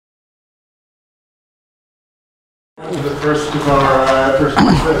The first of our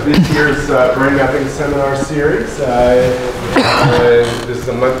this year's brain mapping seminar series. This is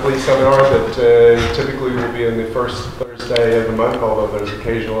a monthly seminar that typically will be on the first Thursday of the month, although there's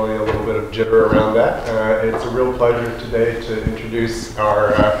occasionally a little bit of jitter around that. It's a real pleasure today to introduce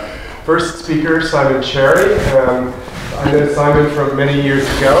our first speaker, Simon Cherry. I know Simon from many years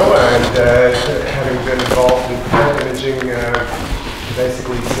ago, and having been involved in PET imaging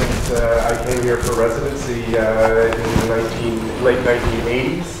basically since I came here for residency in the late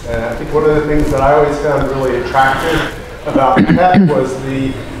 1980s. I think one of the things that I always found really attractive about PET was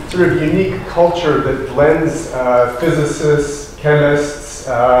the sort of unique culture that blends physicists, chemists,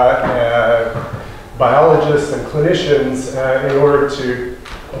 biologists, and clinicians in order to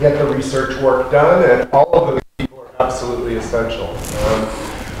get the research work done, and all of those people are absolutely essential.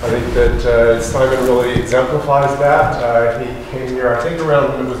 I think that Simon really exemplifies that. He came here, I think,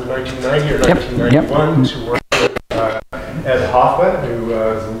 around, was it 1990 or 1991, to work with Ed Hoffman, who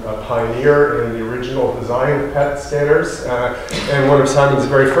was a pioneer in the original design of PET scanners. And one of Simon's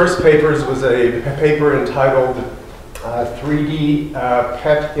very first papers was a paper entitled 3D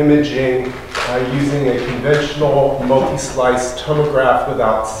PET imaging using a conventional multi-slice tomograph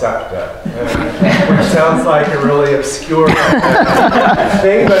without septa, which sounds like a really obscure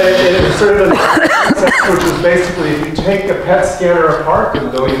thing, but it is sort of a concept which is basically if you take a PET scanner apart, a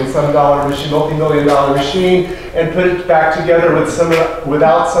million-some-dollar machine, multi-million-dollar machine, and put it back together with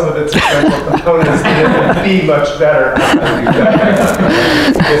without some of its essential components, it would be much better.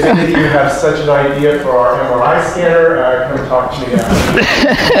 If any of you have such an idea for our MRI scanner, come talk to me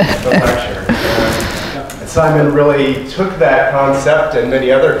after the lecture. Simon really took that concept and many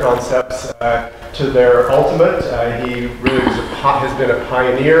other concepts to their ultimate. He really has been a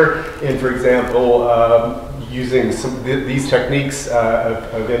pioneer in, for example, using these techniques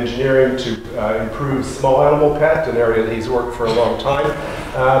of engineering to improve small animal PET, an area that he's worked for a long time,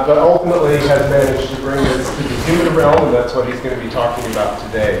 but ultimately has managed to bring this to the human realm, and that's what he's going to be talking about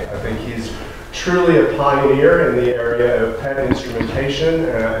today. I think he's truly a pioneer in the area of PET instrumentation,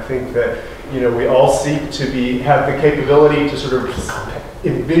 and I think that we all seek to have the capability to sort of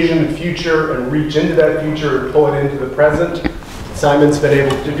envision the future and reach into that future and pull it into the present. Simon's been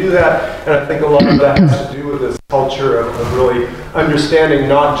able to do that, and I think a lot of that has to do with this culture of really understanding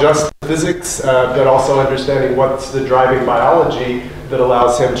not just physics, but also understanding what's the driving biology that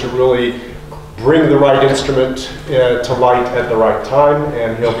allows him to really bring the right instrument to light at the right time,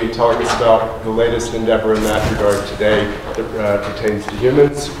 and he'll be telling us about the latest endeavor in that regard today that pertains to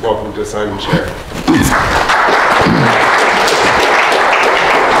humans. Welcome to Simon Cherry.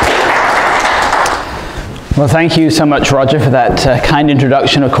 Well, thank you so much, Roger, for that kind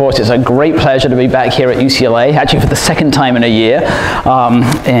introduction. Of course, it's a great pleasure to be back here at UCLA, actually for the second time in a year.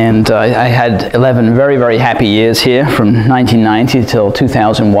 I had 11 very, very happy years here from 1990 till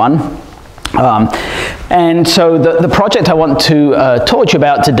 2001. And so the project I want to talk to you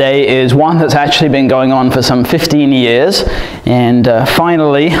about today is one that's actually been going on for some 15 years and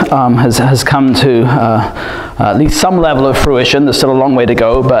finally has come to at least some level of fruition. There's still a long way to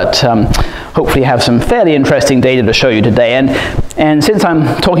go, but hopefully have some fairly interesting data to show you today. And since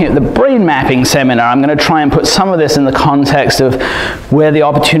I'm talking at the brain mapping seminar, I'm going to try and put some of this in the context of where the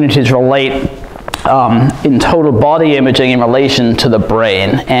opportunities relate in total body imaging in relation to the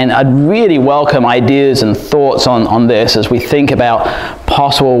brain. And I'd really welcome ideas and thoughts on this as we think about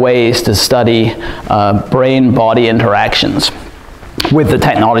possible ways to study brain-body interactions with the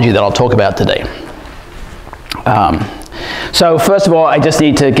technology that I'll talk about today. So first of all, I just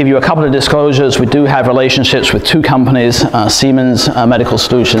need to give you a couple of disclosures. We do have relationships with two companies, Siemens Medical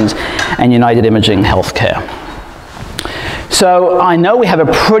Solutions and United Imaging Healthcare. So I know we have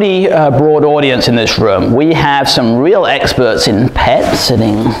a pretty broad audience in this room. We have some real experts in PET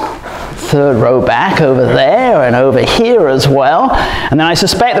sitting third row back over there and over here as well. And then I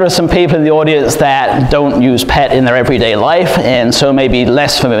suspect there are some people in the audience that don't use PET in their everyday life and so may be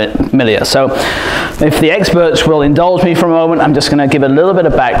less familiar. So if the experts will indulge me for a moment, I'm just going to give a little bit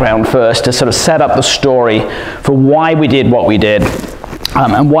of background first to sort of set up the story for why we did what we did.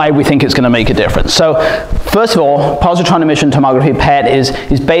 And why we think it's going to make a difference. So first of all, positron emission tomography PET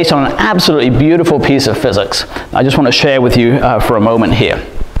is based on an absolutely beautiful piece of physics. I just want to share with you for a moment here.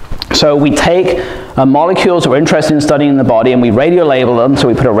 So we take molecules that we're interested in studying in the body and we radio-label them, so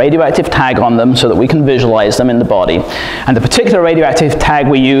we put a radioactive tag on them so that we can visualize them in the body. And the particular radioactive tag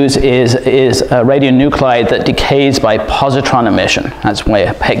we use is a radionuclide that decays by positron emission. That's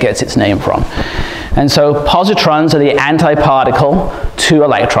where PET gets its name from. And so positrons are the antiparticle to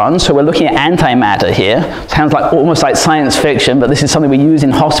electrons. So we're looking at antimatter here. Sounds like almost like science fiction, but this is something we use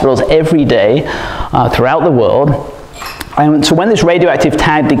in hospitals every day throughout the world. And so when this radioactive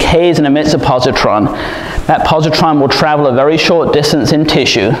tag decays and emits a positron, that positron will travel a very short distance in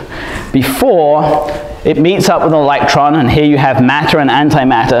tissue before it meets up with an electron, and here you have matter and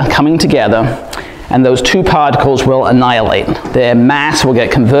antimatter coming together, and those two particles will annihilate. Their mass will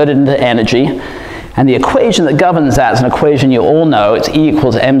get converted into energy, and the equation that governs that is an equation you all know. It's E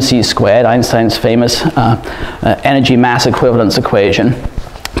equals mc squared, Einstein's famous energy mass equivalence equation.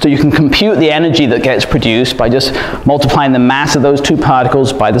 So you can compute the energy that gets produced by just multiplying the mass of those two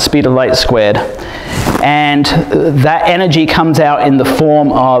particles by the speed of light squared. And that energy comes out in the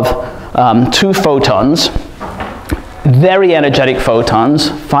form of two photons, very energetic photons,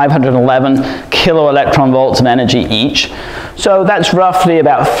 511 kiloelectron volts of energy each. So that's roughly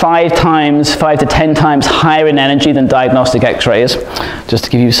about 5 to 10 times higher in energy than diagnostic X-rays, just to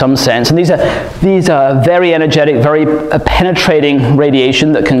give you some sense. And these are very energetic, very penetrating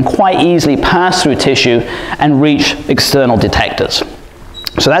radiation that can quite easily pass through tissue and reach external detectors.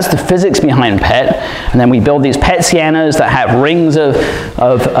 So that's the physics behind PET, and then we build these PET scanners that have rings of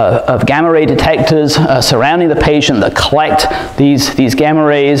gamma ray detectors surrounding the patient that collect these gamma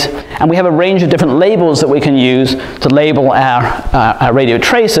rays, and we have a range of different labels that we can use to label our radio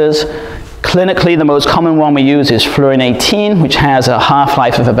tracers. Clinically, the most common one we use is fluorine-18, which has a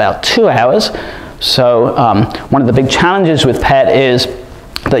half-life of about 2 hours. So one of the big challenges with PET is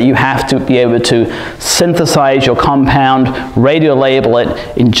that you have to be able to synthesize your compound, radio label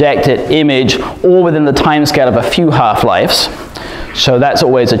it, inject it, image, all within the time scale of a few half-lives. So that's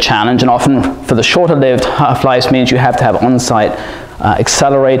always a challenge, and often for the shorter-lived half-lives means you have to have on-site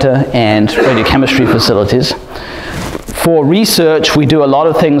accelerator and radiochemistry facilities. For research, we do a lot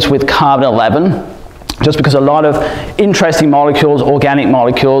of things with carbon-11, just because a lot of interesting molecules, organic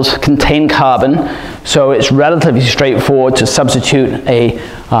molecules, contain carbon, so it's relatively straightforward to substitute a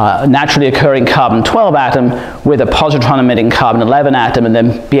naturally occurring carbon-12 atom with a positron-emitting carbon-11 atom, and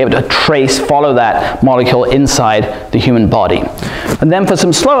then be able to follow that molecule inside the human body. And then for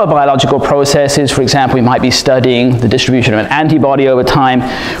some slower biological processes, for example, we might be studying the distribution of an antibody over time.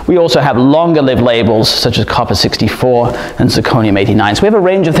 We also have longer-lived labels, such as copper-64 and zirconium-89. So we have a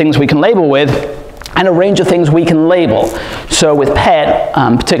range of things we can label with, and a range of things we can label. So with PET,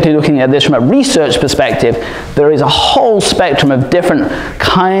 particularly looking at this from a research perspective, there is a whole spectrum of different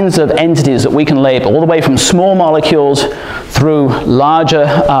kinds of entities that we can label, all the way from small molecules through larger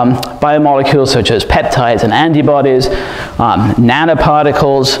biomolecules such as peptides and antibodies,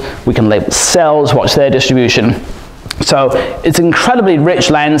 nanoparticles. We can label cells, watch their distribution. So it's an incredibly rich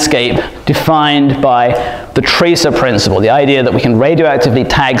landscape defined by the tracer principle, the idea that we can radioactively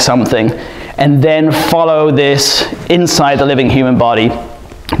tag something and then follow this inside the living human body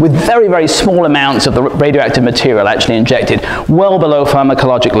with very, very small amounts of the radioactive material actually injected, well below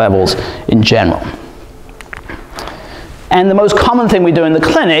pharmacologic levels in general. And the most common thing we do in the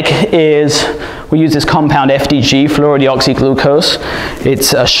clinic is we use this compound FDG, fluorodeoxyglucose.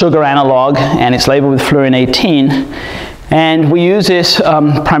 It's a sugar analog, and it's labeled with fluorine-18. And we use this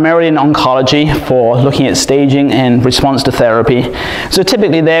primarily in oncology for looking at staging and response to therapy. So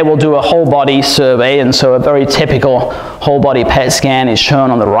typically there we'll do a whole body survey, and so a very typical whole body PET scan is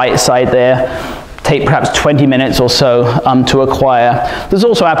shown on the right side there. Take perhaps 20 minutes or so to acquire. There's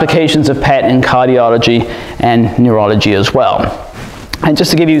also applications of PET in cardiology and neurology as well. And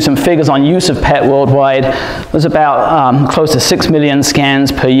just to give you some figures on use of PET worldwide, there's about close to 6 million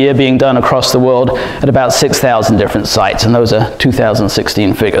scans per year being done across the world at about 6,000 different sites, and those are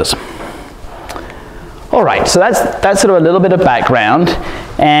 2016 figures. All right, so that's sort of a little bit of background,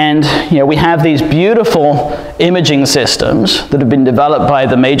 and we have these beautiful imaging systems that have been developed by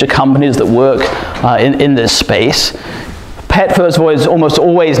the major companies that work in this space. PET, first of all, is almost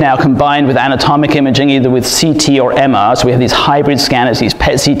always now combined with anatomic imaging, either with CT or MR. So we have these hybrid scanners, these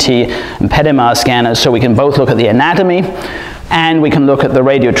PET-CT and PET-MR scanners, so we can both look at the anatomy and we can look at the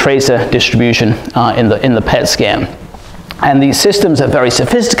radio tracer distribution in the PET scan. And these systems are very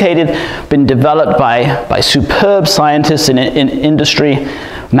sophisticated, been developed by superb scientists in industry,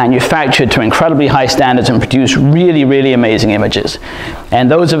 manufactured to incredibly high standards, and produce really, really amazing images. And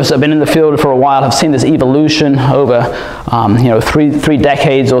those of us that have been in the field for a while have seen this evolution over three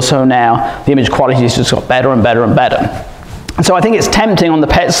decades or so now. The image quality has just got better and better and better. And so I think it's tempting on the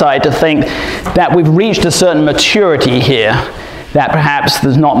PET side to think that we've reached a certain maturity here, that perhaps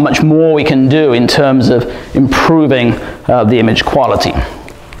there's not much more we can do in terms of improving the image quality,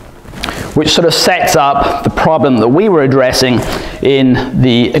 which sort of sets up the problem that we were addressing in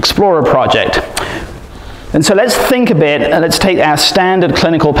the Explorer project, And so let's think a bit, and let's take our standard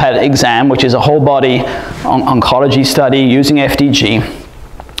clinical PET exam, which is a whole body oncology study using FDG,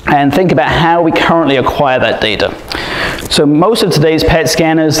 and think about how we currently acquire that data. So most of today's PET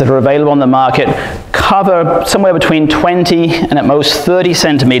scanners that are available on the market cover somewhere between 20 and at most 30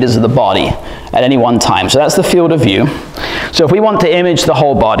 centimeters of the body at any one time. So that's the field of view. So if we want to image the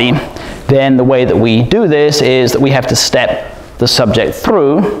whole body, then the way that we do this is that we have to step the subject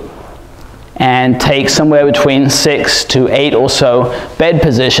through and take somewhere between 6 to 8 or so bed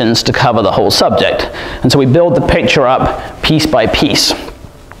positions to cover the whole subject. And so we build the picture up piece by piece.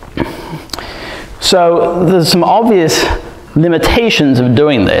 So there's some obvious limitations of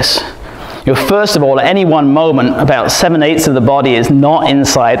doing this. You know, first of all, at any one moment, about 7/8 of the body is not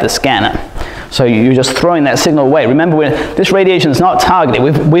inside the scanner. So you're just throwing that signal away. Remember, this radiation is not targeted.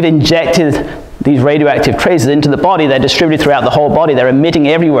 We've injected these radioactive traces into the body. They're distributed throughout the whole body. They're emitting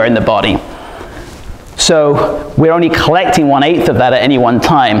everywhere in the body. So we're only collecting 1/8 of that at any one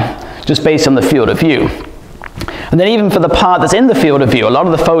time, just based on the field of view. And then even for the part that's in the field of view, a lot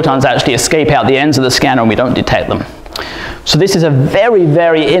of the photons actually escape out the ends of the scanner and we don't detect them. So this is a very,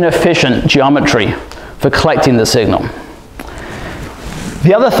 very inefficient geometry for collecting the signal.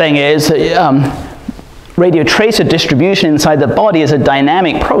 The other thing is that radio tracer distribution inside the body is a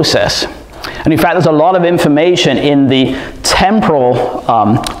dynamic process. And in fact, there's a lot of information in the temporal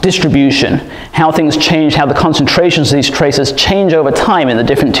distribution, how things change, how the concentrations of these tracers change over time in the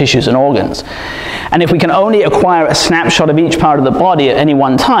different tissues and organs. And if we can only acquire a snapshot of each part of the body at any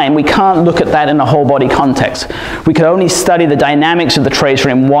one time, we can't look at that in a whole body context. We can only study the dynamics of the tracer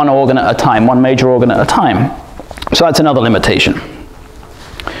in one organ at a time, one major organ at a time. So that's another limitation.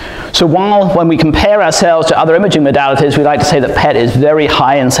 So when we compare ourselves to other imaging modalities, we like to say that PET is very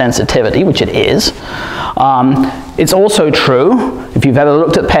high in sensitivity, which it is. It's also true, if you've ever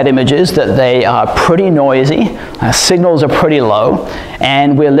looked at PET images, that they are pretty noisy, signals are pretty low,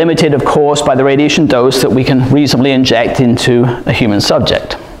 and we're limited, of course, by the radiation dose that we can reasonably inject into a human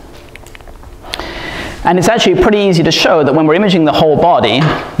subject. And it's actually pretty easy to show that when we're imaging the whole body,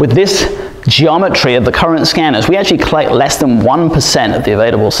 with this geometry of the current scanners, we actually collect less than 1% of the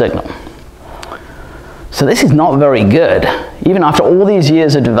available signal. So this is not very good. Even after all these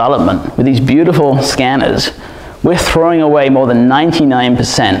years of development with these beautiful scanners, we're throwing away more than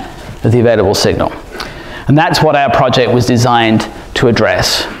 99% of the available signal. And that's what our project was designed to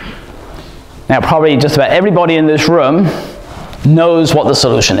address. Now, probably just about everybody in this room knows what the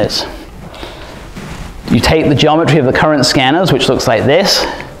solution is. You take the geometry of the current scanners, which looks like this,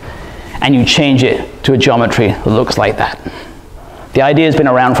 and you change it to a geometry that looks like that. The idea has been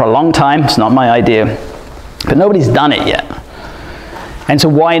around for a long time. It's not my idea, but nobody's done it yet. And so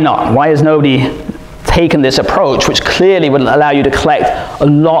why not? Why has nobody taken this approach, which clearly would allow you to collect a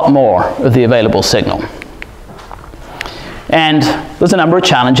lot more of the available signal? And there's a number of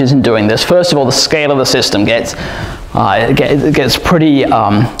challenges in doing this. First of all, the scale of the system gets pretty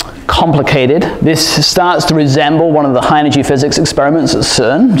complicated. This starts to resemble one of the high-energy physics experiments at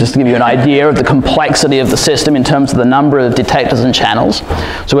CERN, just to give you an idea of the complexity of the system in terms of the number of detectors and channels.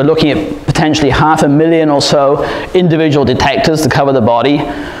 So we're looking at potentially 500,000 or so individual detectors to cover the body,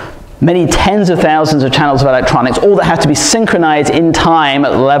 many tens of thousands of channels of electronics, all that have to be synchronized in time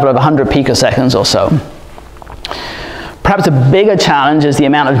at the level of 100 picoseconds or so. Perhaps a bigger challenge is the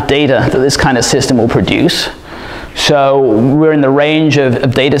amount of data that this kind of system will produce. So we're in the range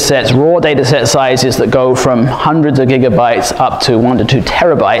of data sets, raw data set sizes that go from hundreds of gigabytes up to 1 to 2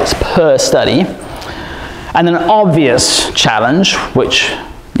 terabytes per study. And an obvious challenge, which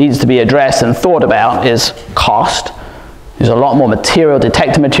needs to be addressed and thought about, is cost. There's a lot more material,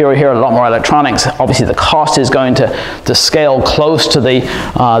 detector material here, a lot more electronics. Obviously the cost is going to scale close to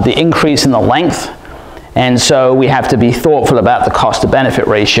the increase in the length. And so we have to be thoughtful about the cost to benefit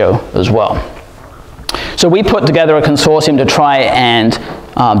ratio as well. So we put together a consortium to try and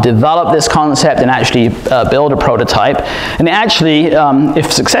develop this concept and actually build a prototype. And actually,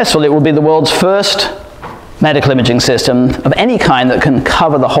 if successful, it will be the world's first medical imaging system of any kind that can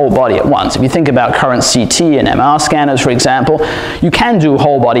cover the whole body at once. If you think about current CT and MR scanners, for example, you can do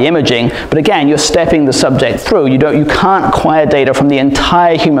whole body imaging, but again, you're stepping the subject through. You can't acquire data from the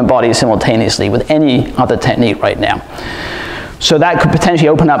entire human body simultaneously with any other technique right now. So that could potentially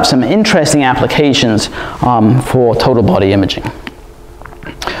open up some interesting applications for total body imaging.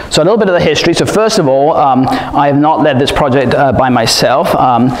 So a little bit of the history. So first of all, I have not led this project by myself.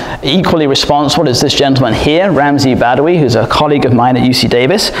 Equally responsible is this gentleman here, Ramzi Badawi, who's a colleague of mine at UC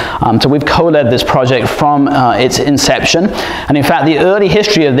Davis. So we've co-led this project from its inception. And in fact, the early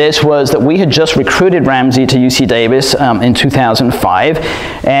history of this was that we had just recruited Ramzi to UC Davis in 2005.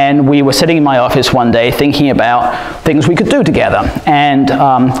 And we were sitting in my office one day thinking about things we could do together. And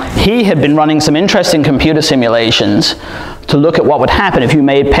he had been running some interesting computer simulations to look at what would happen if you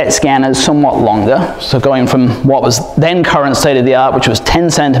made PET scanners somewhat longer. So going from what was then current state of the art, which was 10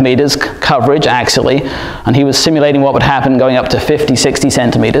 centimeters coverage axially, and he was simulating what would happen going up to 50, 60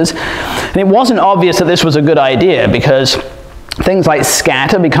 centimeters. And it wasn't obvious that this was a good idea because things like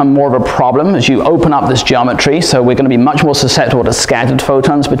scatter become more of a problem as you open up this geometry, so we're going to be much more susceptible to scattered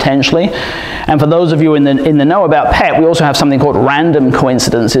photons potentially. And for those of you in the know about PET, we also have something called random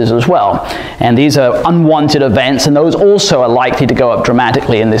coincidences as well. And these are unwanted events, and those also are likely to go up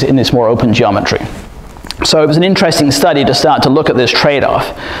dramatically in this more open geometry. So it was an interesting study to start to look at this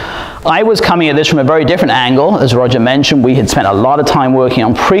trade-off. I was coming at this from a very different angle. As Roger mentioned, we had spent a lot of time working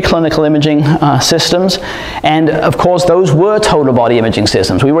on preclinical imaging systems, and of course those were total body imaging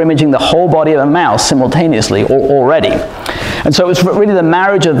systems. We were imaging the whole body of a mouse simultaneously already. And so it was really the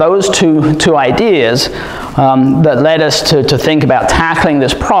marriage of those two ideas that led us to think about tackling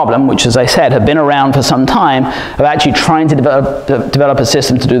this problem, which, as I said, had been around for some time, of actually trying to develop a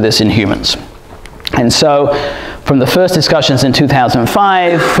system to do this in humans. And so from the first discussions in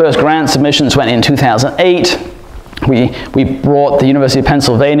 2005, first grant submissions went in 2008. We brought the University of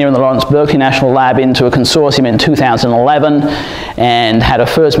Pennsylvania and the Lawrence Berkeley National Lab into a consortium in 2011 and had a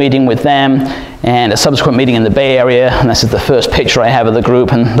first meeting with them and a subsequent meeting in the Bay Area. And this is the first picture I have of the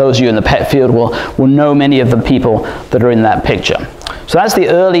group, and those of you in the PET field will know many of the people that are in that picture. So that's the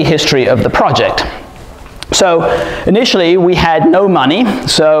early history of the project. So initially we had no money.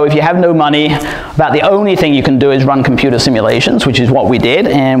 So if you have no money, about the only thing you can do is run computer simulations, which is what we did.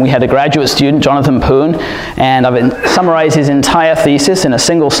 And we had a graduate student, Jonathan Poon, and I've summarized his entire thesis in a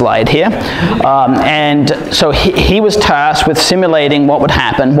single slide here. And so he was tasked with simulating what would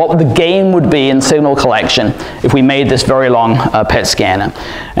happen, what the gain would be in signal collection if we made this very long PET scanner.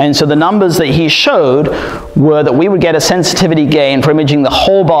 And so the numbers that he showed were that we would get a sensitivity gain for imaging the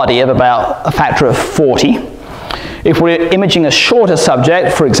whole body of about a factor of 40. If we're imaging a shorter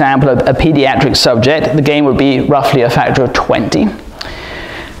subject, for example, a pediatric subject, the gain would be roughly a factor of 20.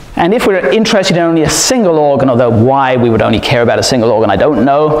 And if we're interested in only a single organ, although why we would only care about a single organ, I don't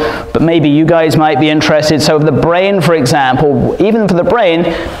know, but maybe you guys might be interested. So the brain, for example, even for the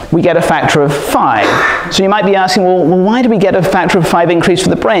brain, we get a factor of 5. So you might be asking, well, why do we get a factor of 5 increase for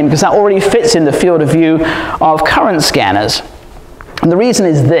the brain? Because that already fits in the field of view of current scanners. And the reason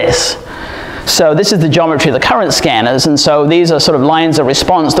is this. So this is the geometry of the current scanners, and so these are sort of lines of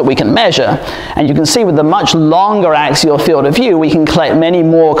response that we can measure. And you can see with the much longer axial field of view, we can collect many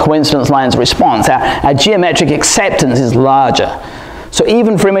more coincidence lines of response. Our geometric acceptance is larger. So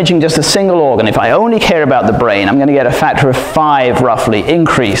even for imaging just a single organ, if I only care about the brain, I'm going to get a factor of 5 roughly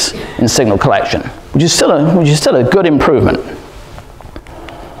increase in signal collection, which is still a good improvement.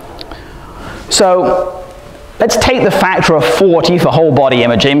 So let's take the factor of 40 for whole body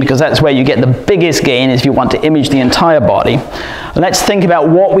imaging, because that's where you get the biggest gain if you want to image the entire body. And let's think about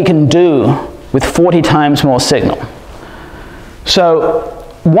what we can do with 40 times more signal. So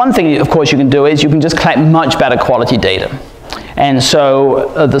one thing, of course, you can do is you can just collect much better quality data. And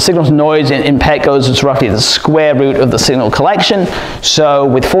so the signal to noise in PET goes as roughly the square root of the signal collection. So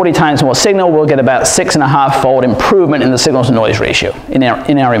with 40 times more signal, we'll get about 6.5-fold improvement in the signal to noise ratio in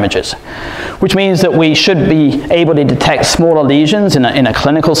our images, which means that we should be able to detect smaller lesions in a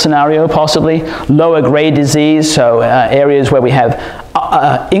clinical scenario, possibly lower grade disease, so areas where we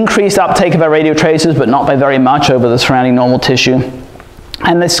have increased uptake of our radio tracers, but not by very much over the surrounding normal tissue.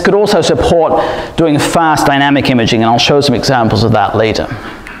 And this could also support doing fast dynamic imaging, and I'll show some examples of that later.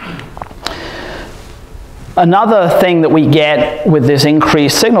 Another thing that we get with this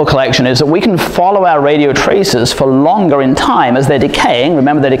increased signal collection is that we can follow our radio tracers for longer in time as they're decaying.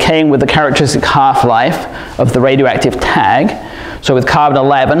 Remember, they're decaying with the characteristic half-life of the radioactive tag. So with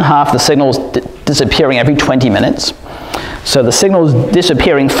carbon-11, half the signal's disappearing every 20 minutes. So the signal's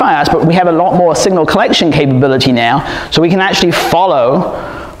disappearing fast, but we have a lot more signal collection capability now, so we can actually follow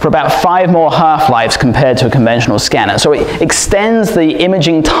for about 5 more half-lives compared to a conventional scanner. So it extends the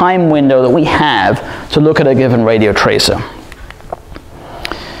imaging time window that we have to look at a given radio tracer.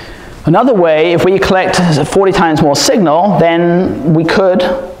 Another way, if we collect 40 times more signal, then we could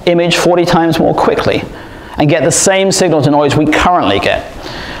image 40 times more quickly and get the same signal to noise we currently get.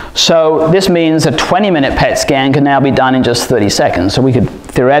 So this means a 20-minute PET scan can now be done in just 30 seconds. So we could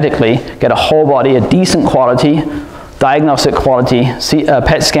theoretically get a whole body, a decent quality, diagnostic quality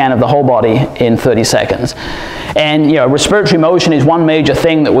PET scan of the whole body in 30 seconds. And you know, respiratory motion is one major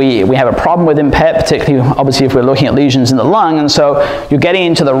thing that we have a problem with in PET, particularly obviously if we're looking at lesions in the lung, and so you're getting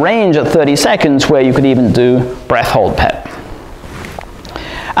into the range at 30 seconds where you could even do breath hold PET.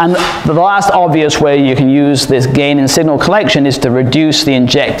 And the last obvious way you can use this gain in signal collection is to reduce the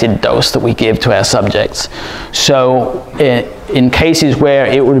injected dose that we give to our subjects. So in cases where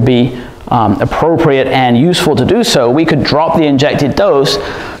it would be appropriate and useful to do so, we could drop the injected dose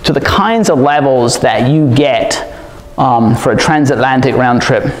to the kinds of levels that you get for a transatlantic round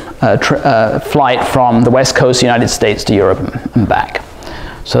trip flight from the west coast of the United States to Europe and back.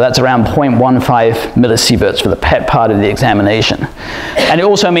 So that's around 0.15 millisieverts for the PET part of the examination. And it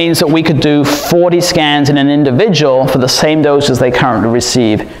also means that we could do 40 scans in an individual for the same dose as they currently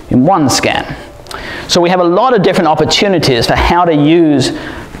receive in one scan. So we have a lot of different opportunities for how to use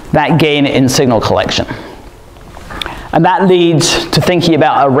that gain in signal collection. And that leads to thinking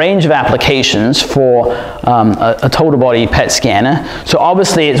about a range of applications for a total body PET scanner. So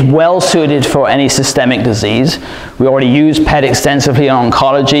obviously it's well suited for any systemic disease. We already use PET extensively in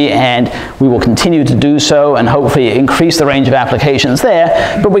oncology, and we will continue to do so and hopefully increase the range of applications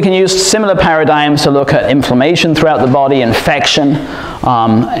there. But we can use similar paradigms to look at inflammation throughout the body, infection,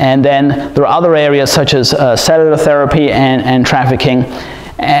 and then there are other areas such as cellular therapy and trafficking.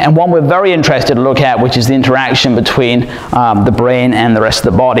 And one we're very interested to look at, which is the interaction between the brain and the rest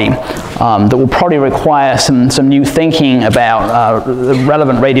of the body, that will probably require some new thinking about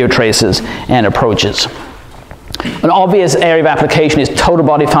relevant radio tracers and approaches. An obvious area of application is total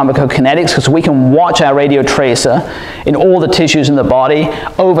body pharmacokinetics, because we can watch our radio tracer in all the tissues in the body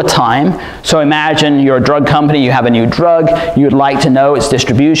over time. So imagine you're a drug company, you have a new drug, you'd like to know its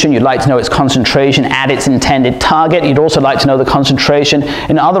distribution, you'd like to know its concentration at its intended target, you'd also like to know the concentration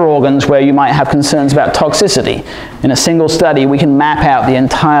in other organs where you might have concerns about toxicity. In a single study, we can map out the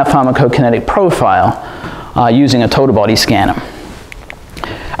entire pharmacokinetic profile using a total body scanner.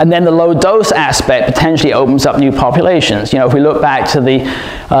 And then the low dose aspect potentially opens up new populations. You know, if we look back to the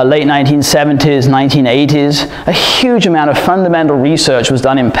late 1970s, 1980s, a huge amount of fundamental research was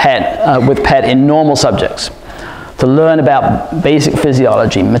done in PET, with PET in normal subjects to learn about basic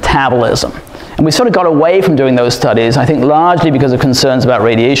physiology, metabolism. And we sort of got away from doing those studies, I think largely because of concerns about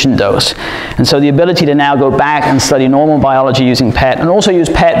radiation dose. And so the ability to now go back and study normal biology using PET, and also use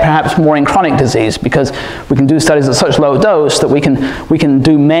PET perhaps more in chronic disease, because we can do studies at such low dose that we can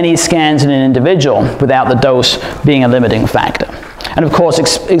do many scans in an individual without the dose being a limiting factor. And of course,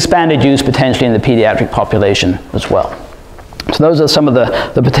 expanded use potentially in the pediatric population as well. So those are some of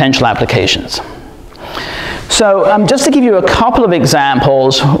the potential applications. So just to give you a couple of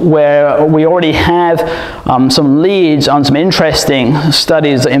examples where we already have some leads on some interesting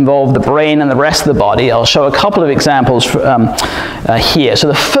studies that involve the brain and the rest of the body, I'll show a couple of examples here. So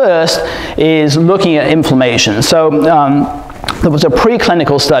the first is looking at inflammation. So there was a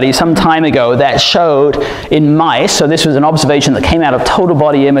preclinical study some time ago that showed in mice, so this was an observation that came out of total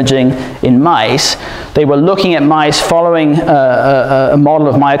body imaging in mice. They were looking at mice following a model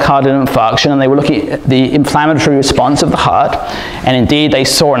of myocardial infarction, and they were looking at the inflammatory response of the heart. And indeed, they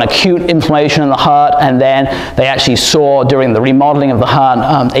saw an acute inflammation in the heart, and then they actually saw, during the remodeling of the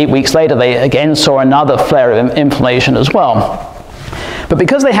heart 8 weeks later, they again saw another flare of inflammation as well. But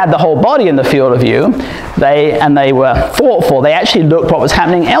because they had the whole body in the field of view, they were thoughtful, they actually looked what was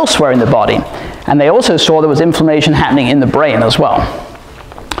happening elsewhere in the body. And they also saw there was inflammation happening in the brain as well.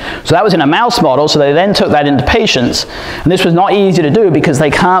 So that was in a mouse model, so they then took that into patients. And this was not easy to do because they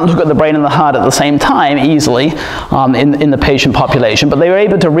can't look at the brain and the heart at the same time easily in the patient population, but they were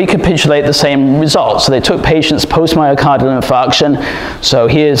able to recapitulate the same results. So they took patients post-myocardial infarction. So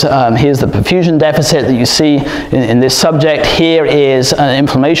here's the perfusion deficit that you see in this subject. Here is an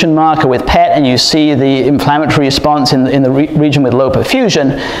inflammation marker with PET, and you see the inflammatory response in the region with low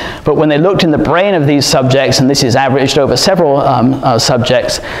perfusion. But when they looked in the brain of these subjects, and this is averaged over several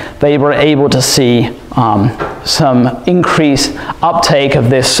subjects, they were able to see some increased uptake of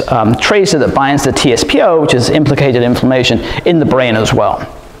this tracer that binds to TSPO, which is implicated inflammation, in the brain as well.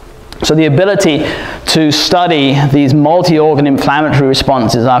 So the ability to study these multi-organ inflammatory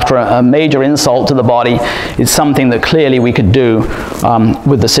responses after a major insult to the body is something that clearly we could do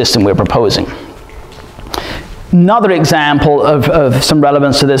with the system we're proposing. Another example of some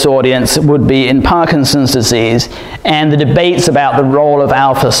relevance to this audience would be in Parkinson's disease and the debates about the role of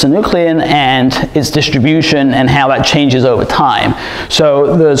alpha-synuclein and its distribution and how that changes over time.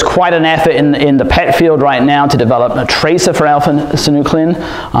 So there's quite an effort in the PET field right now to develop a tracer for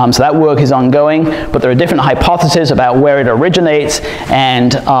alpha-synuclein. So that work is ongoing, but there are different hypotheses about where it originates,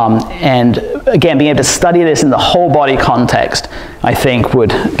 and again, being able to study this in the whole body context, I think,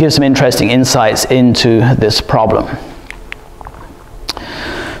 would give some interesting insights into this problem.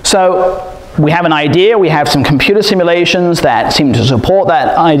 So we have an idea, we have some computer simulations that seem to support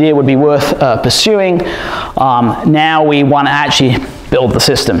that idea would be worth pursuing. Now we want to actually build the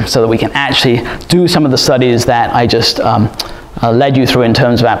system so that we can actually do some of the studies that I just led you through in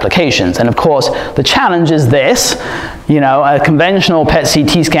terms of applications. And of course, the challenge is this. You know, a conventional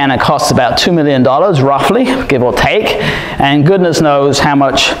PET-CT scanner costs about $2 million, roughly, give or take, and goodness knows how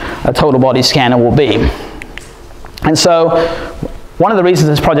much a total body scanner will be. And so, one of the reasons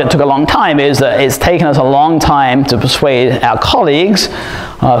this project took a long time is that it's taken us a long time to persuade our colleagues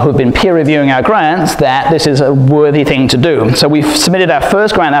who've been peer reviewing our grants that this is a worthy thing to do. So we've submitted our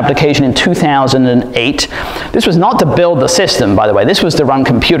first grant application in 2008. This was not to build the system, by the way. This was to run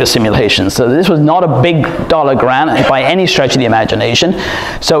computer simulations. So this was not a big dollar grant by any stretch of the imagination.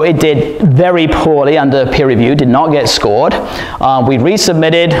 So it did very poorly under peer review, did not get scored. We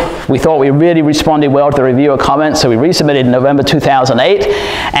resubmitted. We thought we really responded well to the reviewer comments, so we resubmitted in November 2008,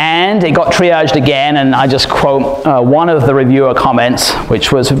 and it got triaged again, and I just quote one of the reviewer comments,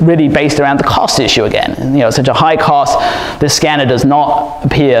 which was really based around the cost issue again. And, you know, such a high cost, this scanner does not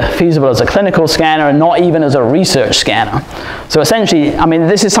appear feasible as a clinical scanner and not even as a research scanner. So essentially, I mean,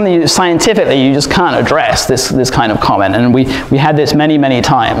 this is something scientifically you just can't address, this kind of comment, and we had this many, many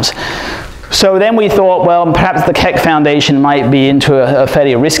times. So then we thought, well, perhaps the Keck Foundation might be into a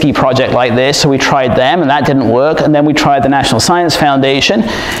fairly risky project like this, so we tried them, and that didn't work. And then we tried the National Science Foundation,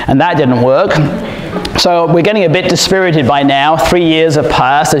 and that didn't work. So we're getting a bit dispirited by now. 3 years have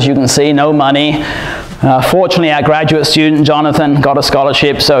passed, as you can see, no money. Fortunately, our graduate student, Jonathan, got a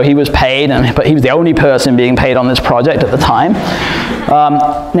scholarship, so he was paid, but he was the only person being paid on this project at the time.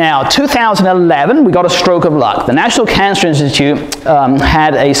 Now, 2011, we got a stroke of luck. The National Cancer Institute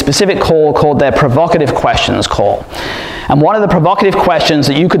had a specific call called their provocative questions call. And one of the provocative questions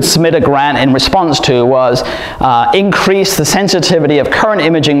that you could submit a grant in response to was increase the sensitivity of current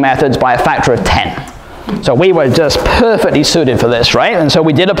imaging methods by a factor of 10. So we were just perfectly suited for this, right? And so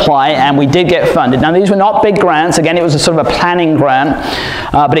we did apply, and we did get funded. Now, these were not big grants. Again, it was a sort of a planning grant,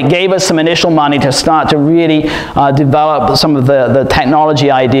 but it gave us some initial money to start to really develop some of the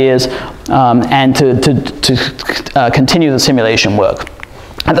technology ideas and to continue the simulation work.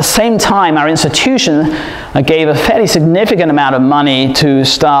 At the same time, our institution gave a fairly significant amount of money to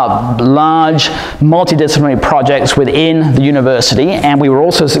start large multidisciplinary projects within the university, and we were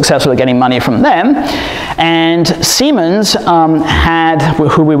also successful at getting money from them. And Siemens,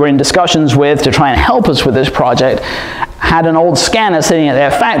 who we were in discussions with to try and help us with this project, had an old scanner sitting at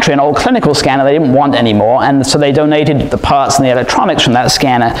their factory, an old clinical scanner they didn't want anymore, and so they donated the parts and the electronics from that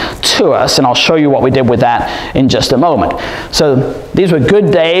scanner to us, and I'll show you what we did with that in just a moment. So these were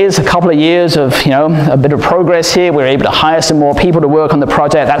good days, a couple of years of, you know, a bit of progress here. We were able to hire some more people to work on the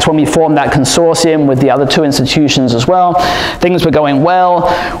project. That's when we formed that consortium with the other two institutions as well. Things were going well.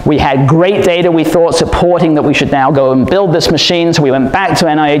 We had great data, we thought, supporting that we should now go and build this machine, so we went back to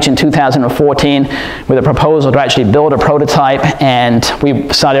NIH in 2014 with a proposal to actually build a prototype, and we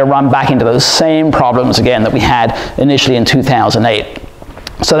started to run back into those same problems again that we had initially in 2008.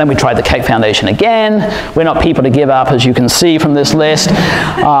 So then we tried the Keck Foundation again. We're not people to give up, as you can see from this list.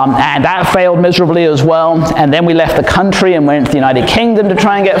 And that failed miserably as well. And then we left the country and went to the United Kingdom to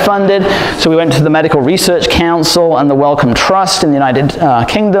try and get funded. So we went to the Medical Research Council and the Wellcome Trust in the United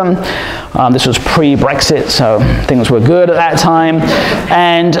Kingdom. This was pre-Brexit, so things were good at that time.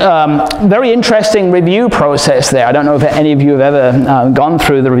 And very interesting review process there. I don't know if any of you have ever gone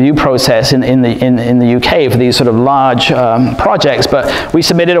through the review process in the UK for these sort of large projects, but we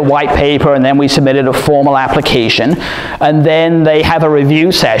submitted a white paper, and then we submitted a formal application, and then they have a review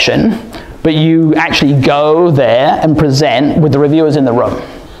session, but you actually go there and present with the reviewers in the room.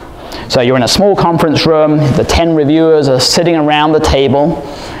 So you're in a small conference room, the 10 reviewers are sitting around the table,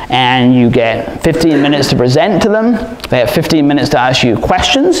 and you get 15 minutes to present to them. They have 15 minutes to ask you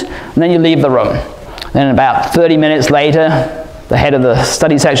questions, and then you leave the room. Then about 30 minutes later, the head of the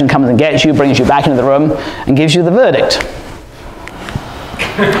study section comes and gets you, brings you back into the room, and gives you the verdict.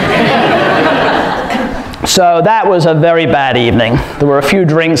 So that was a very bad evening. There were a few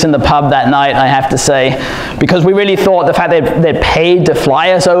drinks in the pub that night, I have to say, because we really thought the fact they'd paid to fly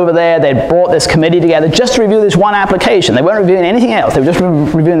us over there, they'd brought this committee together just to review this one application. They weren't reviewing anything else. They were just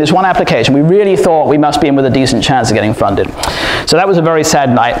reviewing this one application. We really thought we must be in with a decent chance of getting funded. So that was a very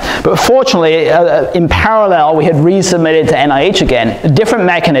sad night. But fortunately, in parallel, we had resubmitted to NIH again, a different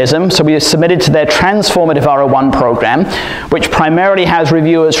mechanism. So we submitted to their Transformative R01 program, which primarily has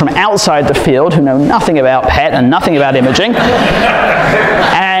reviewers from outside the field who know nothing about PET and nothing about imaging.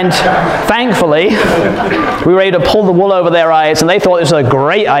 And thankfully, we were able to pull the wool over their eyes, and they thought it was a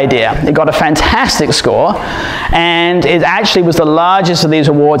great idea. It got a fantastic score, and it actually was the largest of these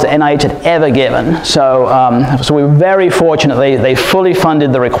awards that NIH had ever given. So, so we were very fortunate. They fully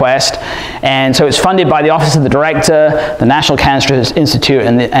funded the request, and so it's funded by the Office of the Director, the National Cancer Institute,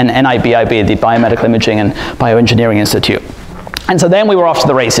 and NIBIB, the Biomedical Imaging and Bioengineering Institute. And so then we were off to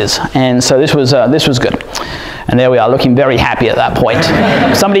the races, and so this was good. And there we are, looking very happy at that point.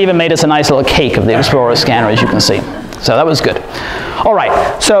 Somebody even made us a nice little cake of the Explorer scanner, as you can see. So that was good. All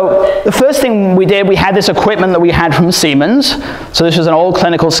right, so the first thing we did, we had this equipment that we had from Siemens. So this was an old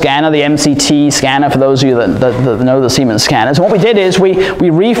clinical scanner, the MCT scanner, for those of you that know the Siemens scanners. And what we did is we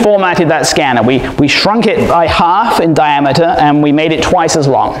reformatted that scanner. We shrunk it by half in diameter, and we made it twice as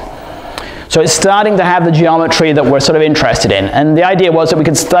long. So it's starting to have the geometry that we're sort of interested in. And the idea was that we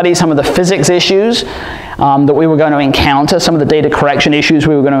could study some of the physics issues that we were going to encounter, some of the data correction issues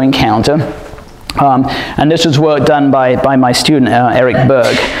we were going to encounter. And this was work done by my student, Eric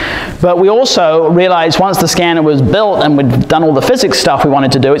Berg. But we also realized once the scanner was built and we'd done all the physics stuff we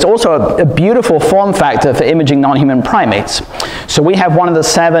wanted to do, it's also a beautiful form factor for imaging non-human primates. So we have one of the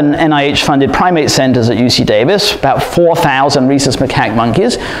 7 NIH-funded primate centers at UC Davis, about 4,000 rhesus macaque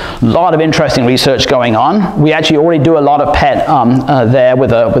monkeys. A lot of interesting research going on. We actually already do a lot of PET there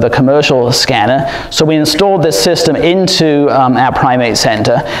with a commercial scanner. So we installed this system into our primate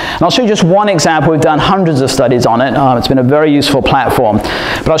center. And I'll show you just one example. We've done hundreds of studies on it. It's been a very useful platform.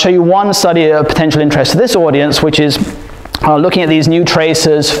 But I'll show you one study of potential interest to this audience, which is looking at these new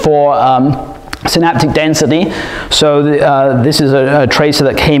tracers for synaptic density. So this is a tracer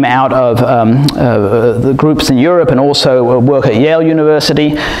that came out of the groups in Europe and also work at Yale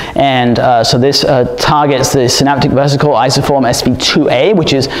University. And so this targets the synaptic vesicle isoform SV2A,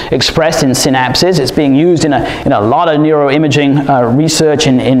 which is expressed in synapses. It's being used in a lot of neuroimaging research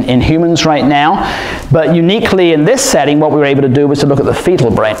in humans right now. But uniquely in this setting, what we were able to do was to look at the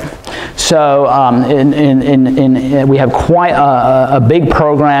fetal brain. So we have quite a big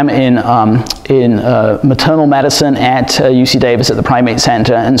program in maternal medicine at UC Davis at the Primate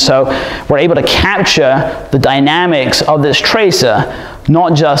Center, and so we're able to capture the dynamics of this tracer,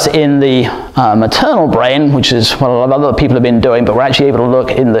 not just in the maternal brain, which is what a lot of other people have been doing, but we're actually able to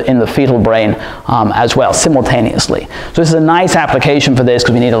look in the fetal brain as well, simultaneously. So this is a nice application for this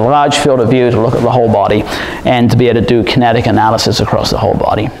because we need a large field of view to look at the whole body and to be able to do kinetic analysis across the whole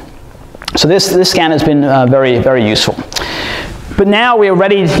body. So this scan has been very, very useful. But now we're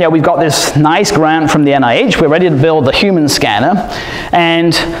ready, we've got this nice grant from the NIH, we're ready to build the human scanner,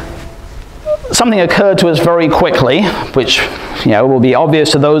 and something occurred to us very quickly, which will be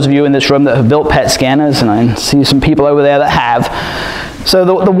obvious to those of you in this room that have built PET scanners, and I see some people over there that have. So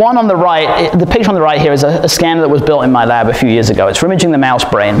the one on the right, the picture on the right here is a scanner that was built in my lab a few years ago. It's for imaging the mouse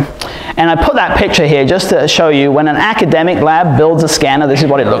brain. And I put that picture here just to show you when an academic lab builds a scanner, this is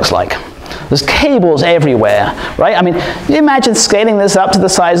what it looks like. There's cables everywhere, right? I mean, can you imagine scaling this up to the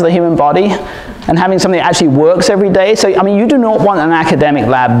size of the human body and having something that actually works every day? So, I mean, you do not want an academic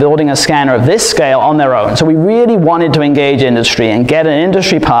lab building a scanner of this scale on their own. So we really wanted to engage industry and get an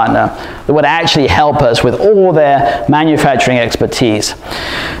industry partner that would actually help us with all their manufacturing expertise.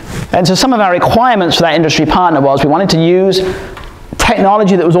 And so some of our requirements for that industry partner was we wanted to use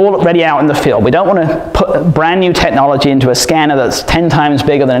technology that was already out in the field. We don't want to put brand new technology into a scanner that's 10 times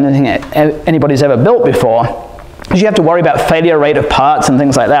bigger than anything anybody's ever built before, because you have to worry about failure rate of parts and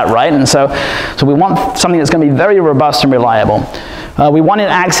things like that, right? And so we want something that's going to be very robust and reliable. We wanted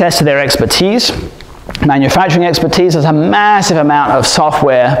access to their expertise. Manufacturing expertise. There's a massive amount of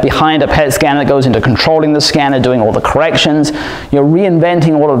software behind a PET scanner that goes into controlling the scanner, doing all the corrections.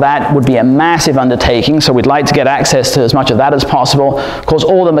 Reinventing all of that would be a massive undertaking, so we'd like to get access to as much of that as possible. Of course,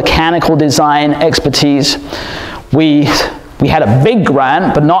 all the mechanical design expertise. We had a big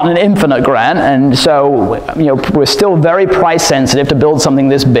grant, but not an infinite grant, and so we're still very price sensitive to build something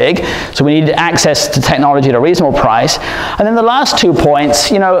this big, so we need access to technology at a reasonable price. And then the last 2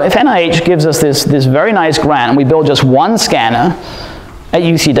 points, if NIH gives us this very nice grant and we build just one scanner at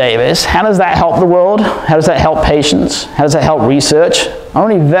UC Davis, how does that help the world? How does that help patients? How does that help research?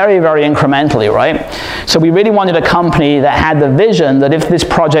 only very, very incrementally, right? So we really wanted a company that had the vision that if this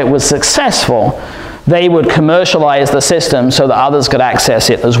project was successful, they would commercialize the system so that others could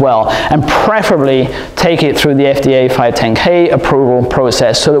access it as well, and preferably take it through the FDA 510K approval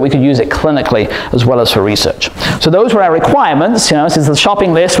process so that we could use it clinically as well as for research. So those were our requirements. You know, this is the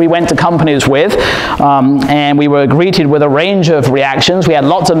shopping list we went to companies with, and we were greeted with a range of reactions. We had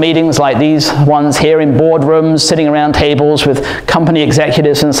lots of meetings like these ones here in boardrooms, sitting around tables with company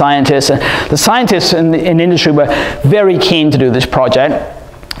executives and scientists. And the scientists in the industry were very keen to do this project.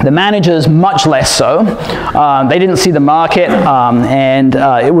 The managers, much less so. They didn't see the market, and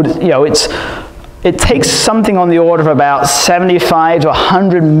it takes something on the order of about $75 to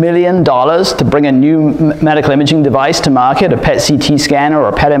 $100 million to bring a new medical imaging device to market, a PET CT scanner or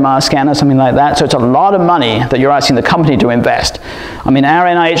a PET MR scanner, something like that. So it's a lot of money that you're asking the company to invest. I mean, our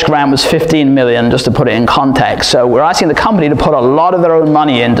NIH grant was $15 million, just to put it in context. So we're asking the company to put a lot of their own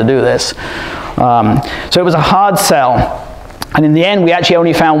money in to do this. So it was a hard sell. And in the end, we actually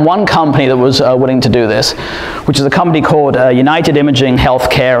only found one company that was willing to do this, which is a company called United Imaging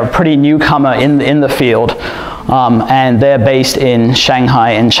Healthcare, a pretty newcomer in the field. And they're based in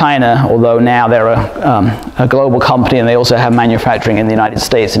Shanghai in China, although now they're a global company, and they also have manufacturing in the United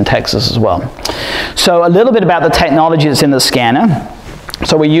States, in Texas as well. So a little bit about the technology that's in the scanner.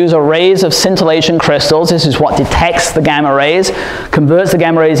 So we use arrays of scintillation crystals. This is what detects the gamma rays, converts the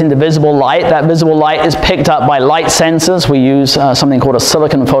gamma rays into visible light. That visible light is picked up by light sensors. We use something called a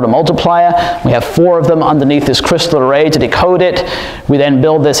silicon photomultiplier. We have 4 of them underneath this crystal array to decode it. We then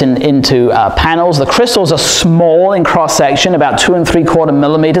build this into panels. The crystals are small in cross-section, about 2 3/4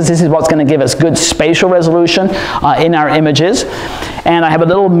 millimeters. This is what's going to give us good spatial resolution in our images. And I have a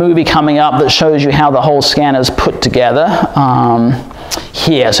little movie coming up that shows you how the whole scanner is put together.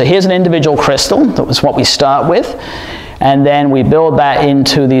 Here. So here's an individual crystal. That was what we start with. And then we build that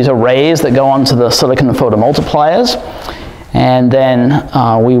into these arrays that go onto the silicon photomultipliers. And then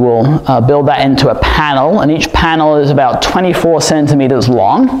we will build that into a panel. And each panel is about 24 centimeters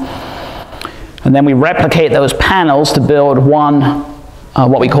long. And then we replicate those panels to build one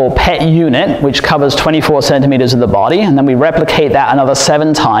what we call PET unit, which covers 24 centimeters of the body. And then we replicate that another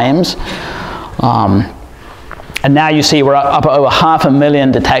 7 times. And now you see we're up at over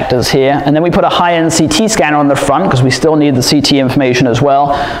 500,000 detectors here. And then we put a high-end CT scanner on the front because we still need the CT information as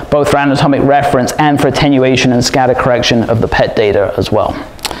well, both for anatomic reference and for attenuation and scatter correction of the PET data as well.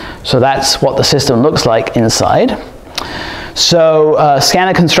 So that's what the system looks like inside. So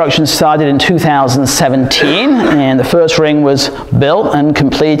scanner construction started in 2017, and the first ring was built and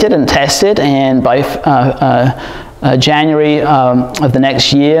completed and tested, and by January of the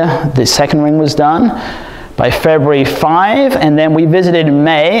next year, the second ring was done. By February 5, and then we visited in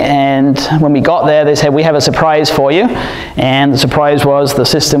May, and when we got there, they said, we have a surprise for you. And the surprise was the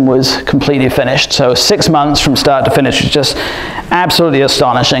system was completely finished. So 6 months from start to finish. It's just absolutely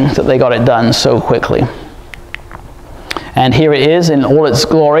astonishing that they got it done so quickly. And here it is in all its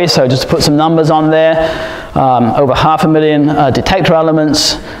glory. So just to put some numbers on there, over 500,000 detector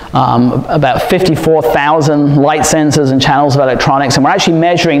elements, about 54,000 light sensors and channels of electronics, and we're actually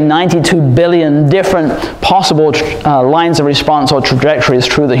measuring 92 billion different possible lines of response or trajectories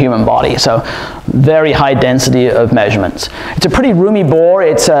through the human body. So very high density of measurements. It's a pretty roomy bore.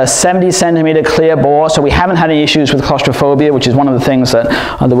 It's a 70 centimeter clear bore, so we haven't had any issues with claustrophobia, which is one of the things that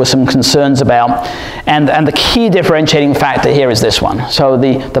there were some concerns about. And the key differentiating factor here is this one. So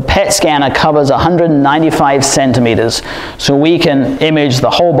the PET scanner covers 195 centimeters, so we can image the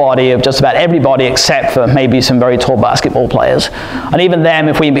whole body of just about everybody except for maybe some very tall basketball players. And even them,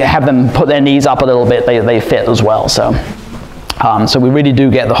 if we have them put their knees up a little bit, they fit as well. So we really do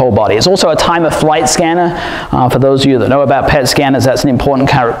get the whole body. It's also a time of flight scanner. For those of you that know about PET scanners, that's an important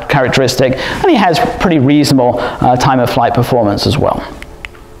characteristic. And it has pretty reasonable time of flight performance as well.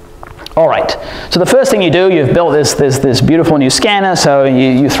 All right, so the first thing you do, you've built this beautiful new scanner, so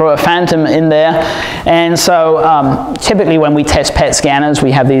you throw a phantom in there. And so typically when we test PET scanners,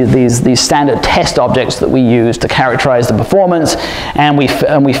 we have these standard test objects that we use to characterize the performance, and we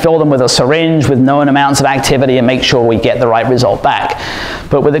fill them with a syringe with known amounts of activity and make sure we get the right result back.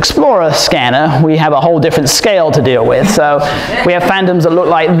 But with Explorer scanner, we have a whole different scale to deal with. So we have phantoms that look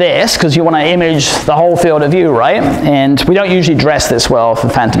like this, because you want to image the whole field of view, right? And we don't usually dress this well for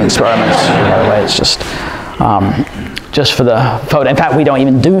phantom experiments. By the way, it's just just for the photo. In fact, we don't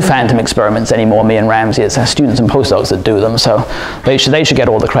even do phantom experiments anymore, me and Ramsey. It's our students and postdocs that do them, so they should get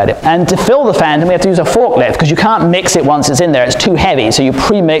all the credit. And to fill the phantom, we have to use a forklift, because you can't mix it once it's in there. It's too heavy, so you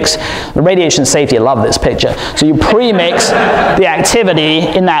pre-mix. The radiation safety, I love this picture. So you pre-mix the activity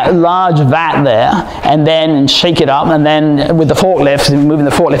in that large vat there, and then shake it up, and then with the forklift, moving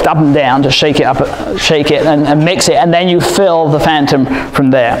the forklift up and down to shake it up, and mix it, and then you fill the phantom from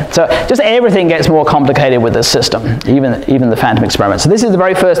there. So just everything gets more complicated with this system, even the phantom experiment. So this is the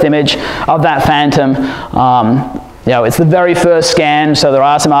very first image of that phantom. You know, it's the very first scan, so there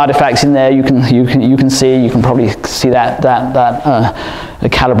are some artifacts in there you can see. You can probably see that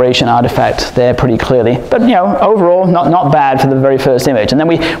calibration artifact there pretty clearly. But you know, overall, not bad for the very first image. And then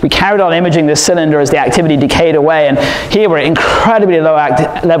we carried on imaging this cylinder as the activity decayed away, and here we're at incredibly low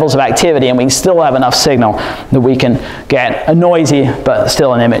levels of activity, and we still have enough signal that we can get a noisy but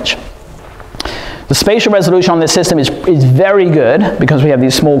still an image. The spatial resolution on this system is very good because we have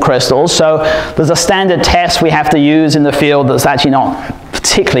these small crystals. So there's a standard test we have to use in the field that's actually not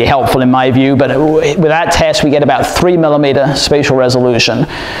particularly helpful in my view, but with that test we get about 3 millimeter spatial resolution.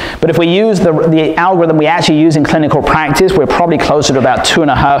 But if we use the algorithm we actually use in clinical practice, we're probably closer to about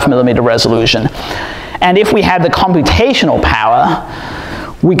 2.5 millimeter resolution. And if we had the computational power,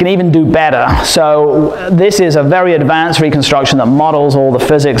 we can even do better. So this is a very advanced reconstruction that models all the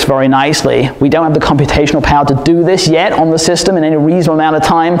physics very nicely. We don't have the computational power to do this yet on the system in any reasonable amount of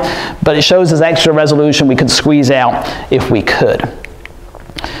time, but it shows us extra resolution we could squeeze out if we could.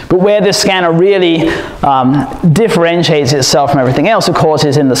 But where this scanner really differentiates itself from everything else, of course,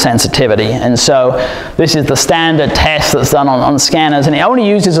 is in the sensitivity. And so this is the standard test that's done on scanners, and it only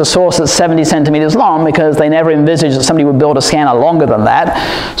uses a source that's 70 centimeters long because they never envisaged that somebody would build a scanner longer than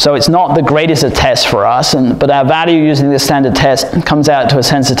that. So it's not the greatest of tests for us, but our value using this standard test comes out to a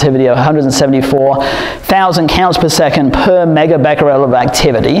sensitivity of 174,000 counts per second per megabecquerel of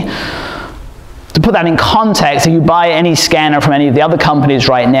activity. To put that in context, if you buy any scanner from any of the other companies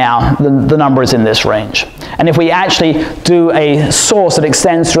right now, the number is in this range. And if we actually do a source that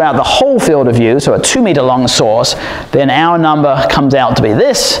extends throughout the whole field of view, so a 2-meter long source, then our number comes out to be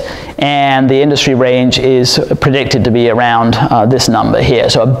this, and the industry range is predicted to be around this number here.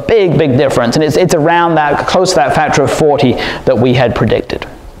 So a big, big difference, and it's around that, close to that factor of 40 that we had predicted.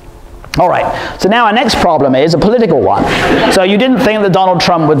 All right, so now our next problem is a political one. So you didn't think that Donald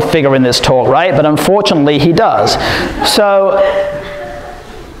Trump would figure in this talk, right? But unfortunately he does. So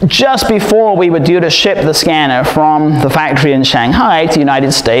just before we were due to ship the scanner from the factory in Shanghai to the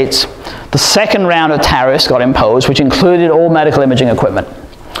United States, the second round of tariffs got imposed, which included all medical imaging equipment.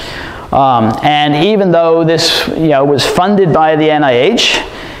 And even though this was funded by the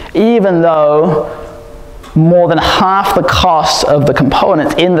NIH, even though more than half the cost of the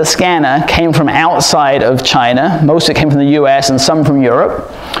components in the scanner came from outside of China, most of it came from the US and some from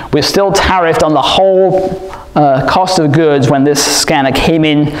Europe, we're still tariffed on the whole cost of goods when this scanner came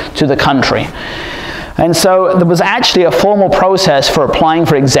in to the country. And so there was actually a formal process for applying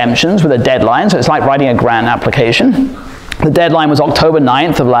for exemptions with a deadline, so it's like writing a grant application. The deadline was October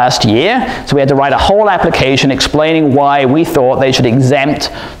 9th of last year, so we had to write a whole application explaining why we thought they should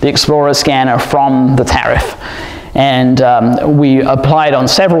exempt the Explorer scanner from the tariff. And we applied on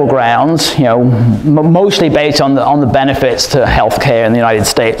several grounds, mostly based on the benefits to healthcare in the United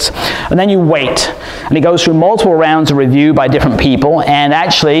States. And then you wait, and it goes through multiple rounds of review by different people. And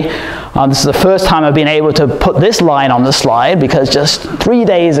actually, this is the first time I've been able to put this line on the slide, because just 3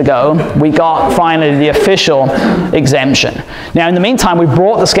 days ago, we got finally the official exemption. Now, in the meantime, we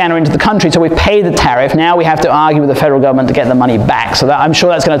brought the scanner into the country, so we paid the tariff. Now we have to argue with the federal government to get the money back. So I'm sure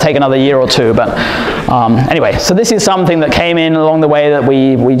that's going to take another year or two. But anyway, so this is something that came in along the way that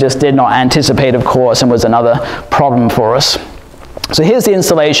we just did not anticipate, of course, and was another problem for us. So here's the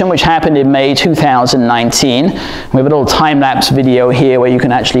installation, which happened in May 2019. We have a little time-lapse video here where you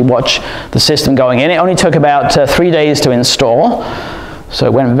can actually watch the system going in. It only took about 3 days to install, so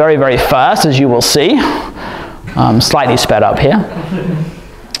it went very, very fast, as you will see. Slightly sped up here.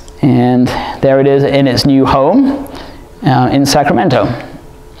 And there it is in its new home in Sacramento.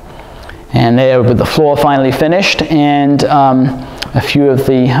 And there with the floor finally finished, and a few of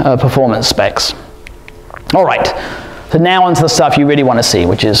the performance specs. All right, so now onto the stuff you really want to see,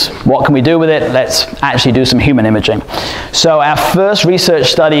 which is what can we do with it? Let's actually do some human imaging. So our first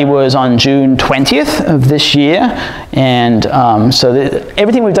research study was on June 20th of this year And so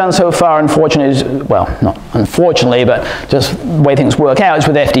everything we've done so far, unfortunately, is, well, not unfortunately, but just the way things work out is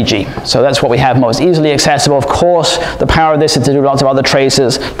with FDG. So that's what we have most easily accessible. Of course, the power of this is to do lots of other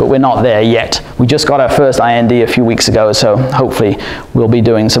traces, but we're not there yet. We just got our first IND a few weeks ago, so hopefully we'll be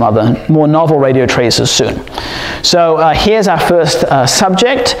doing some other more novel radio tracers soon. So here's our first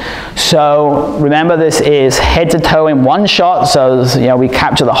subject. So remember, this is head to toe in one shot, so we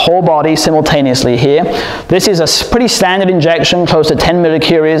capture the whole body simultaneously here. This is a pretty standard injection, close to 10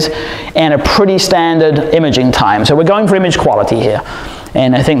 millicuries, and a pretty standard imaging time. So we're going for image quality here.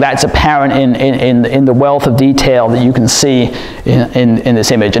 And I think that's apparent in the wealth of detail that you can see in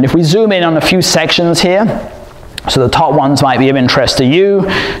this image. And if we zoom in on a few sections here, so the top ones might be of interest to you.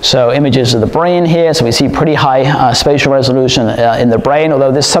 So images of the brain here. So we see pretty high spatial resolution in the brain,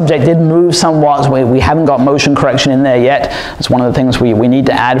 although this subject did move somewhat. So we haven't got motion correction in there yet. It's one of the things we need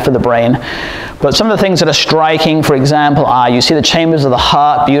to add for the brain. But some of the things that are striking, for example, are you see the chambers of the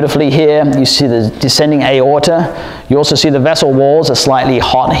heart beautifully here. You see the descending aorta. You also see the vessel walls are slightly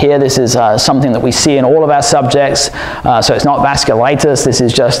hot here. This is something that we see in all of our subjects. So it's not vasculitis. This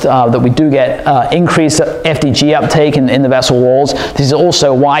is just that we do get increased FDG uptake in the vessel walls. This is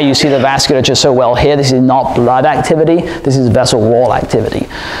also why you see the vasculature so well here. This is not blood activity. This is vessel wall activity.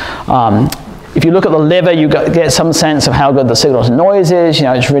 If you look at the liver, you get some sense of how good the signal to noise is.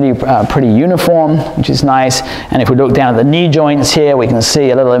 It's really pretty uniform, which is nice. And if we look down at the knee joints here, we can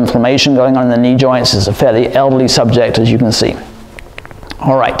see a little inflammation going on in the knee joints. This is a fairly elderly subject, as you can see.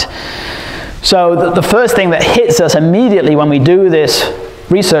 All right. So the first thing that hits us immediately when we do this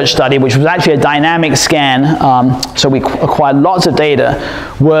research study, which was actually a dynamic scan, so we acquired lots of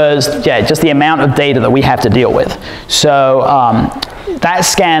data, was just the amount of data that we have to deal with. So that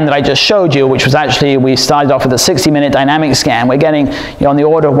scan that I just showed you, which was actually, we started off with a 60-minute dynamic scan, we're getting on the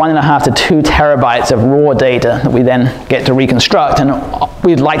order of 1.5 to 2 terabytes of raw data that we then get to reconstruct, and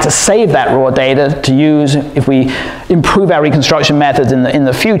we'd like to save that raw data to use if we improve our reconstruction methods in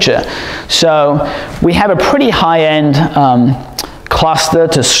the future. So we have a pretty high-end cluster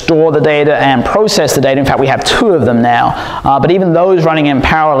to store the data and process the data. In fact, we have 2 of them now. But even those running in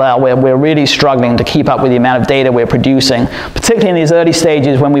parallel, we're really struggling to keep up with the amount of data we're producing, particularly in these early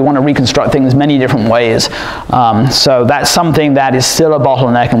stages when we want to reconstruct things many different ways. So that's something that is still a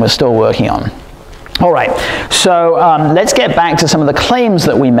bottleneck and we're still working on. All right, so let's get back to some of the claims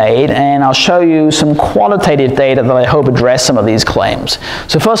that we made, and I'll show you some qualitative data that I hope address some of these claims.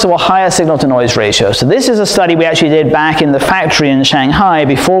 So first of all, higher signal-to-noise ratio. So this is a study we actually did back in the factory in Shanghai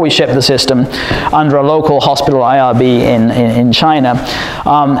before we shipped the system under a local hospital IRB in China.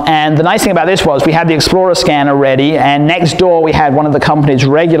 And the nice thing about this was we had the Explorer scanner ready, and next door we had one of the company's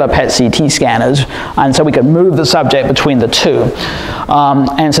regular PET-CT scanners, and so we could move the subject between the 2.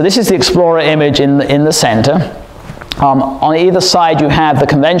 And so this is the Explorer image in the center. On either side you have the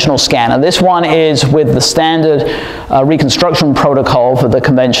conventional scanner. This one is with the standard reconstruction protocol for the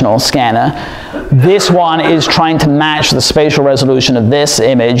conventional scanner. This one is trying to match the spatial resolution of this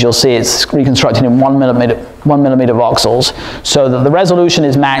image. You'll see it's reconstructed in 1 millimeter voxels, so that the resolution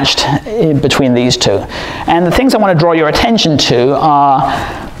is matched in between these 2. And the things I want to draw your attention to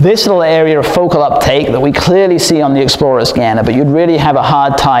are this little area of focal uptake that we clearly see on the Explorer scanner, but you'd really have a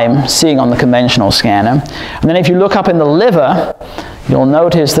hard time seeing on the conventional scanner. And then if you look up in the liver, you'll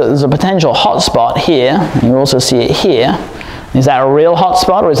notice that there's a potential hotspot here, and you also see it here. Is that a real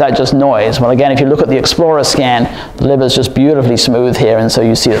hotspot, or is that just noise? Well, again, if you look at the Explorer scan, the liver's just beautifully smooth here, and so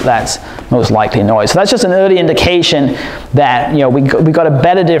you see that that's most likely noise. So that's just an early indication that we got a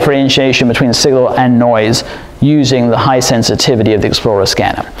better differentiation between signal and noise using the high sensitivity of the Explorer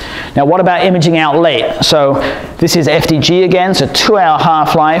scanner. Now, what about imaging out late? So this is FDG again, so 2-hour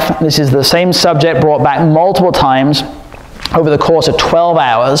half-life. This is the same subject brought back multiple times over the course of 12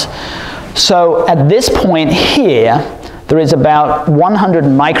 hours. So at this point here, there is about 100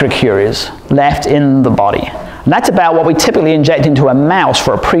 microcuries left in the body. And that's about what we typically inject into a mouse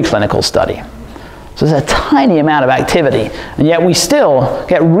for a preclinical study. So there's a tiny amount of activity, and yet we still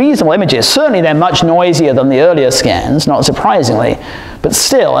get reasonable images. Certainly they're much noisier than the earlier scans, not surprisingly, but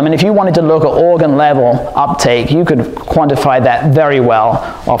still, I mean, if you wanted to look at organ level uptake, you could quantify that very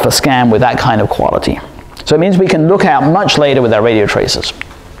well off a scan with that kind of quality. So it means we can look out much later with our radio tracers.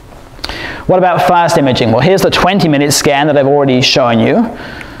 What about fast imaging? Well, here's the 20-minute scan that I've already shown you.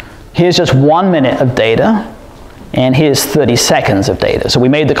 Here's just 1 minute of data, and here's 30 seconds of data. So we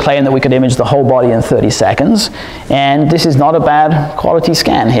made the claim that we could image the whole body in 30 seconds, and this is not a bad quality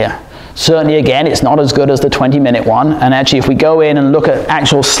scan here. Certainly, again, it's not as good as the 20-minute one. And actually, if we go in and look at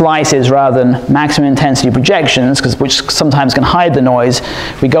actual slices rather than maximum intensity projections, which sometimes can hide the noise,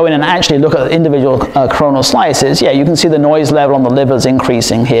 if we go in and actually look at individual coronal slices, yeah, you can see the noise level on the liver is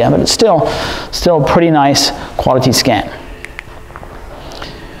increasing here, but it's still a pretty nice quality scan.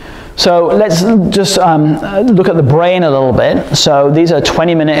 So let's just look at the brain a little bit. So these are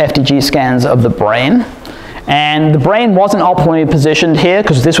 20-minute FDG scans of the brain. And the brain wasn't optimally positioned here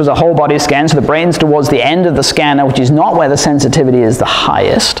because this was a whole body scan, so the brain's towards the end of the scanner, which is not where the sensitivity is the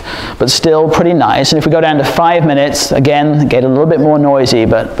highest, but still pretty nice. And if we go down to 5 minutes, again, get a little bit more noisy,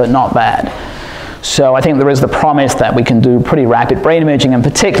 but not bad. So I think there is the promise that we can do pretty rapid brain imaging, and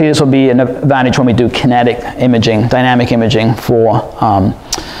particularly this will be an advantage when we do kinetic imaging, dynamic imaging for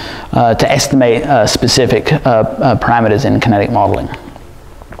to estimate specific parameters in kinetic modeling.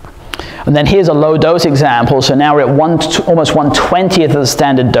 And then here's a low dose example. So now we're at almost 1/20th of the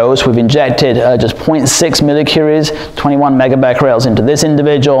standard dose. We've injected just 0.6 millicuries, 21 megabecquerels into this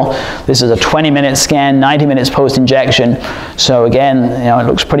individual. This is a 20-minute scan, 90 minutes post-injection. So again, it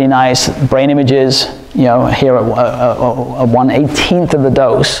looks pretty nice. Brain images, here at 1/18th of the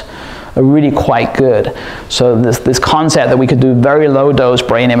dose are really quite good. So this concept that we could do very low dose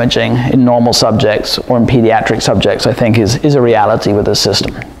brain imaging in normal subjects or in pediatric subjects, I think is a reality with this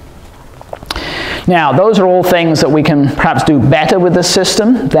system. Now, those are all things that we can perhaps do better with this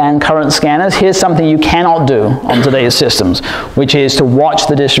system than current scanners. Here's something you cannot do on today's systems, which is to watch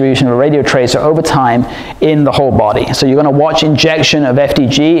the distribution of a radio tracer over time in the whole body. So you're going to watch injection of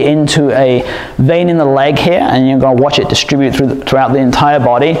FDG into a vein in the leg here, and you're going to watch it distribute throughout the entire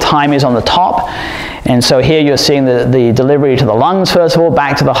body. Time is on the top. And so here you're seeing the delivery to the lungs, first of all,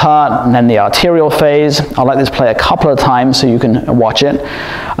 back to the heart, and then the arterial phase. I'll let this play a couple of times so you can watch it.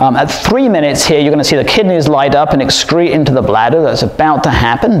 At 3 minutes here, you're going to see the kidneys light up and excrete into the bladder. That's about to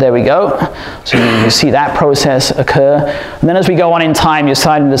happen. There we go. So you see that process occur. And then as we go on in time, you're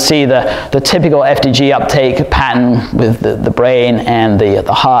starting to see the typical FDG uptake pattern with the brain and the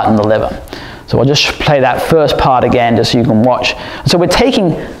heart and the liver. So I'll just play that first part again just so you can watch. So we're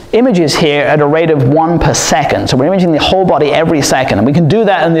taking images here at a rate of 1 per second. So we're imaging the whole body every second. And we can do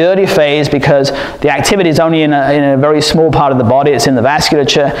that in the early phase because the activity is only in a very small part of the body. It's in the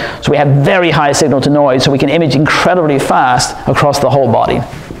vasculature. So we have very high signal to noise. So we can image incredibly fast across the whole body.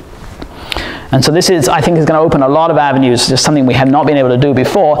 And so this is, I think, is going to open a lot of avenues, just something we have not been able to do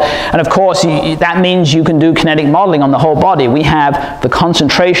before. And of course, that means you can do kinetic modeling on the whole body. We have the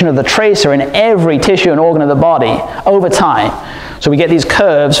concentration of the tracer in every tissue and organ of the body over time. So we get these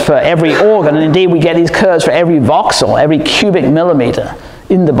curves for every organ, and indeed we get these curves for every voxel, every cubic millimeter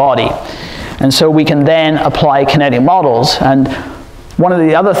in the body. And so we can then apply kinetic models. And one of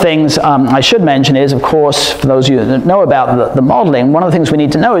the other things I should mention is, of course, for those of you that know about the modeling, one of the things we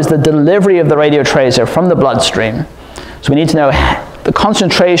need to know is the delivery of the radio tracer from the bloodstream. So we need to know the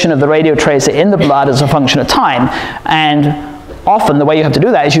concentration of the radio tracer in the blood as a function of time. And often the way you have to do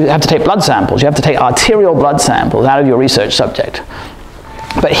that is you have to take blood samples. You have to take arterial blood samples out of your research subject.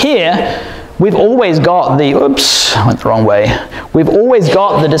 But here, we've always got the, oops, I went the wrong way. We've always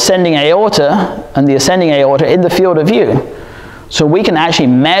got the descending aorta and the ascending aorta in the field of view. So we can actually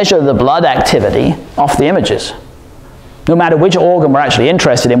measure the blood activity off the images. No matter which organ we're actually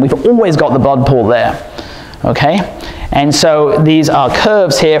interested in, we've always got the blood pool there. Okay? And so these are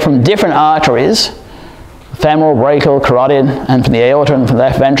curves here from different arteries, femoral, brachial, carotid, and from the aorta and from the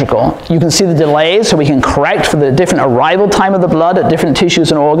left ventricle. You can see the delays, so we can correct for the different arrival time of the blood at different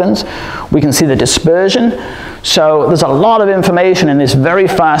tissues and organs. We can see the dispersion. So there's a lot of information in this very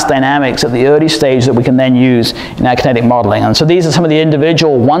fast dynamics at the early stage that we can then use in our kinetic modeling. And so these are some of the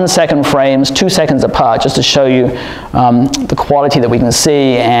individual 1 second frames, 2 seconds apart, just to show you the quality that we can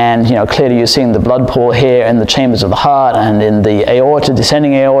see. And clearly you're seeing the blood pool here in the chambers of the heart and in the aorta,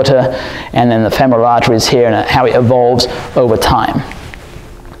 descending aorta, and then the femoral arteries here and how it evolves over time.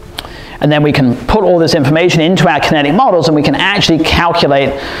 And then we can put all this information into our kinetic models, and we can actually calculate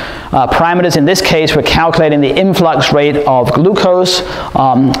parameters. In this case, we're calculating the influx rate of glucose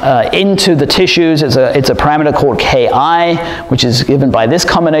into the tissues. It's a parameter called Ki, which is given by this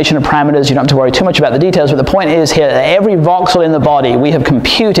combination of parameters. You don't have to worry too much about the details, but the point is here that every voxel in the body, we have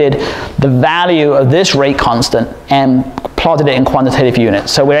computed the value of this rate constant and plotted it in quantitative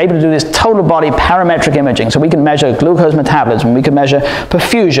units. So we're able to do this total body parametric imaging. So we can measure glucose metabolism, we can measure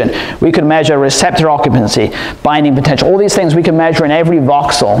perfusion, we could measure receptor occupancy, binding potential, all these things we can measure in every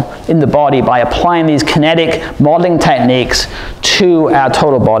voxel in the body by applying these kinetic modeling techniques to our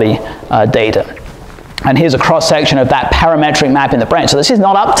total body data. And here's a cross-section of that parametric map in the brain. So this is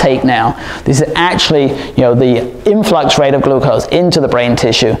not uptake now. This is actually, the influx rate of glucose into the brain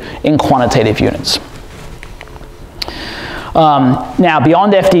tissue in quantitative units. Now,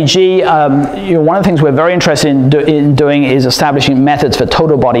 beyond FDG, one of the things we're very interested in doing is establishing methods for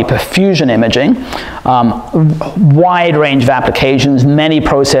total body perfusion imaging. Wide range of applications, many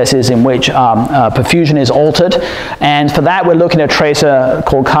processes in which perfusion is altered. And for that, we're looking at a tracer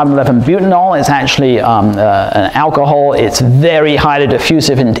called carbon-11 butanol. It's actually an alcohol. It's very highly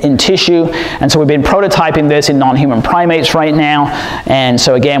diffusive in tissue. And so we've been prototyping this in non-human primates right now. And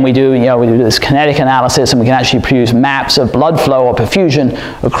so again, we do this kinetic analysis, and we can actually produce maps of blood flow or perfusion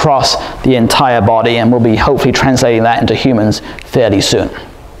across the entire body, and we'll be hopefully translating that into humans fairly soon.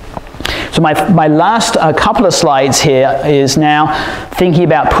 So my last couple of slides here is now thinking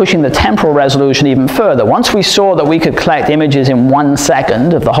about pushing the temporal resolution even further. Once we saw that we could collect images in 1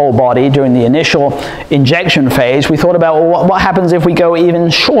 second of the whole body during the initial injection phase, we thought about, well, what happens if we go even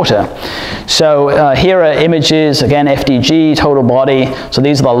shorter? So here are images, again, FDG, total body. So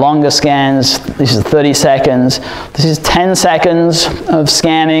these are the longer scans. This is 30 seconds. This is 10 seconds of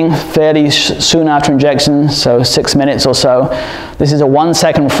scanning fairly soon after injection, so 6 minutes or so. This is a 1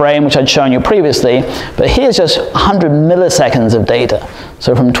 second frame, which I'd shown you previously, but here's just 100 milliseconds of data.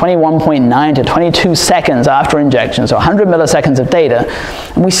 So from 21.9 to 22 seconds after injection, so 100 milliseconds of data,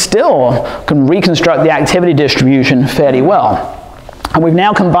 and we still can reconstruct the activity distribution fairly well. And we've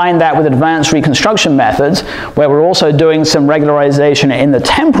now combined that with advanced reconstruction methods, where we're also doing some regularization in the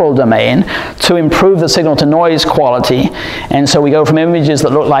temporal domain to improve the signal-to-noise quality. And so we go from images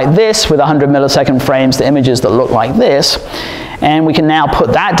that look like this with 100 millisecond frames to images that look like this. And we can now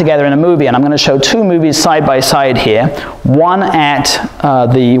put that together in a movie. And I'm going to show two movies side by side here, one at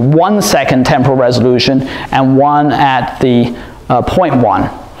the 1 second temporal resolution and one at the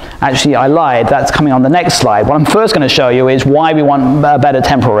 0.1. Actually, I lied. That's coming on the next slide. What I'm first going to show you is why we want better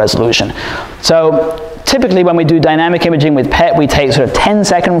temporal resolution. So typically when we do dynamic imaging with PET, we take sort of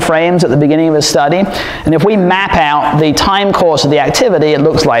 10-second frames at the beginning of a study. And if we map out the time course of the activity, it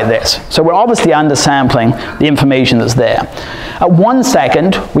looks like this. So we're obviously undersampling the information that's there. At 1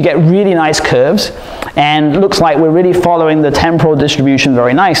 second, we get really nice curves, and it looks like we're really following the temporal distribution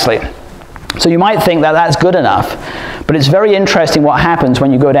very nicely. So you might think that that's good enough, but it's very interesting what happens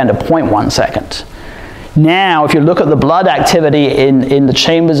when you go down to 0.1 seconds. Now, if you look at the blood activity in the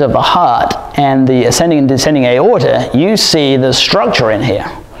chambers of the heart and the ascending and descending aorta, you see the structure in here,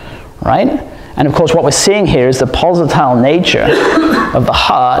 right? And of course, what we're seeing here is the pulsatile nature of the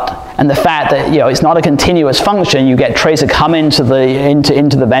heart, and the fact that it's not a continuous function. You get tracer come into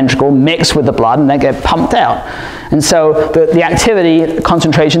the ventricle, mix with the blood, and then get pumped out. And so the activity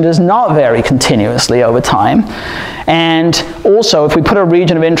concentration does not vary continuously over time. And also, if we put a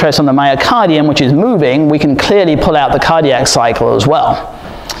region of interest on the myocardium, which is moving, we can clearly pull out the cardiac cycle as well.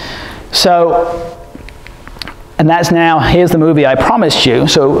 So, and that's now, here's the movie I promised you.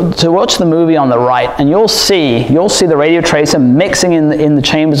 So watch the movie on the right, and you'll see the radio tracer mixing in the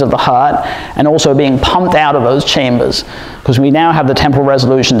chambers of the heart and also being pumped out of those chambers, because we now have the temporal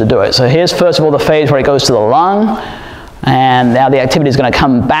resolution to do it. So here's first of all the phase where it goes to the lung, and now the activity is going to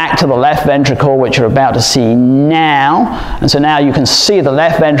come back to the left ventricle, which you're about to see now. And so now you can see the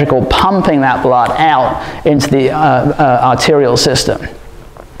left ventricle pumping that blood out into the arterial system.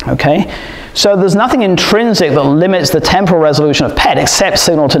 Okay? So there's nothing intrinsic that limits the temporal resolution of PET except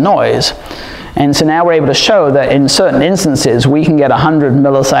signal to noise. And so now we're able to show that in certain instances we can get 100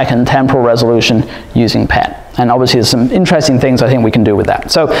 millisecond temporal resolution using PET. And obviously there's some interesting things I think we can do with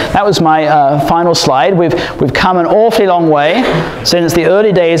that. So that was my final slide. We've come an awfully long way since the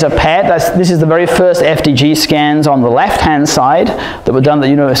early days of PET. This is the very first FDG scans on the left-hand side that were done at the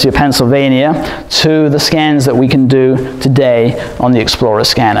University of Pennsylvania to the scans that we can do today on the Explorer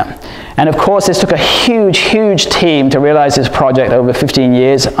scanner. And of course, this took a huge, huge team to realize this project over 15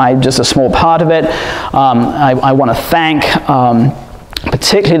 years. I'm just a small part of it. I want to thank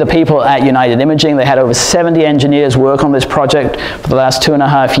particularly the people at United Imaging. They had over 70 engineers work on this project for the last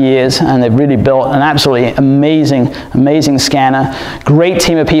 2.5 years, and they've really built an absolutely amazing scanner. Great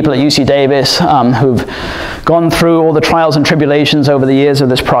team of people at UC Davis who've gone through all the trials and tribulations over the years of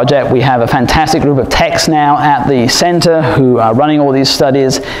this project. We have a fantastic group of techs now at the center who are running all these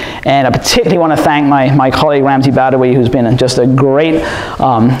studies, and I particularly want to thank my colleague Ramzi Badawi, who's been just a great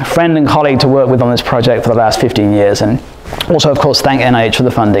friend and colleague to work with on this project for the last 15 years. And also, of course, thank NIH for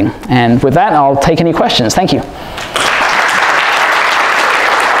the funding. And with that, I'll take any questions. Thank you.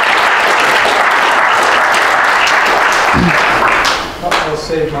 I'll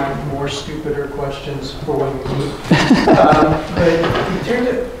save my more stupider questions for when we meet. But in terms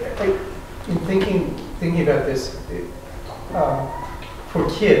of, in thinking thinking about this, for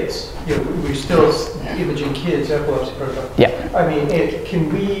kids, you know, we're still imaging kids, epilepsy protocol. Yeah. I mean,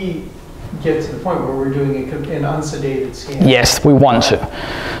 can we get to the point where we're doing an unsedated scan? Yes, we want to.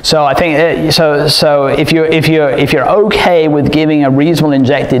 So I think so if you're okay with giving a reasonable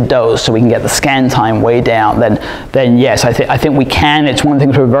injected dose, so we can get the scan time way down, then yes, I think we can. It's one of the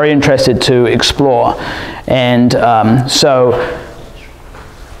things we're very interested to explore, and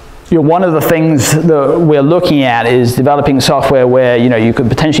one of the things that we're looking at is developing software where you could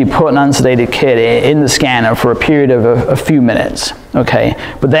potentially put an unsedated kid in the scanner for a period of a few minutes, okay?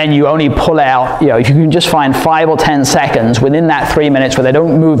 But then you only pull out, if you can just find 5 or 10 seconds within that 3 minutes where they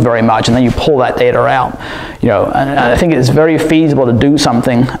don't move very much, and then you pull that data out, and I think it's very feasible to do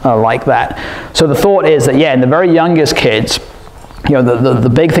something like that. So the thought is that, yeah, in the very youngest kids,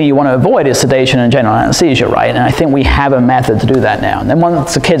 the big thing you want to avoid is sedation and general anesthesia, right? And I think we have a method to do that now. And then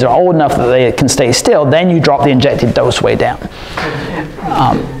once the kids are old enough that they can stay still, then you drop the injected dose way down.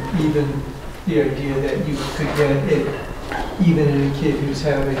 Even the idea that you could get it, even in a kid who's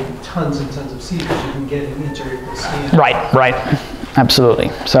having tons and tons of seizures, you can get an intrathecal scan. Right.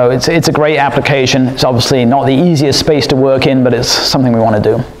 Absolutely. So it's a great application. It's obviously not the easiest space to work in, but it's something we want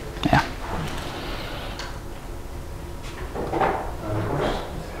to do. Yeah.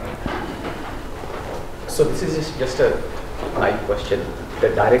 So this is just a light question, the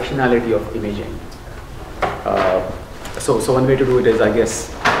directionality of imaging. So one way to do it is, I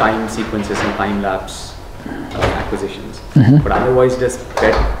guess, time sequences and time lapse acquisitions. Mm-hmm. But otherwise, does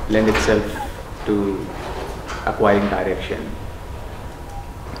PET lend itself to acquiring direction?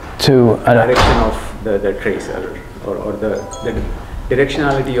 To direction of the tracer, or the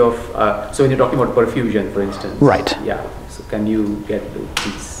directionality of, so when you're talking about perfusion, for instance. Right. Yeah. So can you get to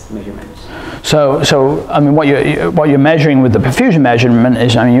these measurements? So I mean, what you're measuring with the perfusion measurement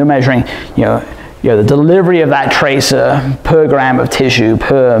is, I mean, you're measuring, the delivery of that tracer per gram of tissue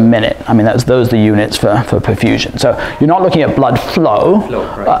per minute. I mean, those are the units for perfusion. So you're not looking at blood flow,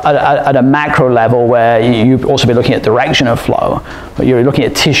 right. at a macro level where you also be looking at direction of flow, but you're looking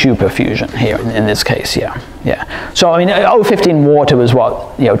at tissue perfusion here in this case, yeah. So I mean, O15 water was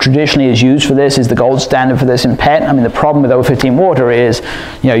what traditionally is used for this, is the gold standard for this in PET. I mean, the problem with O15 water is,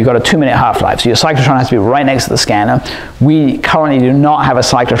 you've got a 2-minute half-life, so your cyclotron has to be right next to the scanner. We currently do not have a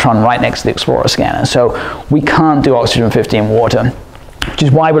cyclotron right next to the Explorer scanner, so we can't do oxygen-15 water, which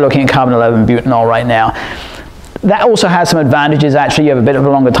is why we're looking at carbon-11 butanol right now. That also has some advantages. Actually, you have a bit of a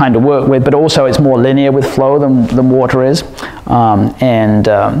longer time to work with, but also it's more linear with flow than water is,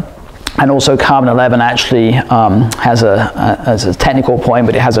 and also carbon-11 actually has a technical point,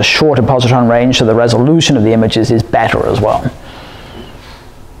 but it has a shorter positron range, so the resolution of the images is better as well.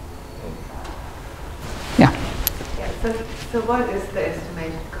 Yeah. So what is the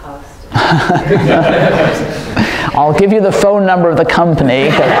estimated cost? I'll give you the phone number of the company,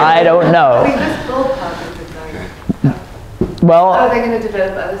 because I don't know. I mean, this ballpark is it going? Well, are they going to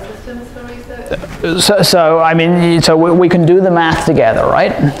develop other systems for research? So I mean, we can do the math together,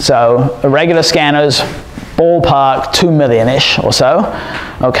 right? So the regular scanners, ballpark 2 million-ish or so,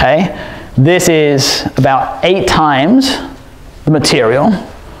 okay? This is about 8 times the material,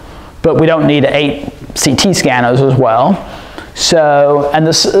 but we don't need 8 CT scanners as well. So, and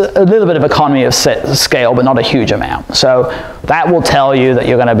there's a little bit of economy of scale, but not a huge amount. So that will tell you that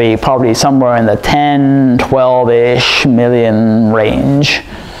you're going to be probably somewhere in the 10, 12-ish million range,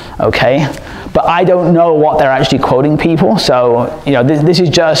 okay? But I don't know what they're actually quoting people. So, this is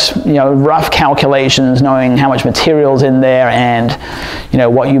just, rough calculations, knowing how much material's in there and,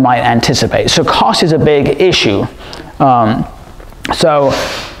 what you might anticipate. So cost is a big issue.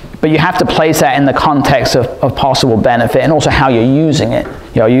 But you have to place that in the context of possible benefit and also how you're using it.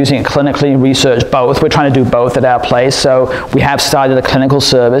 Using it clinically, research both. We're trying to do both at our place. So we have started a clinical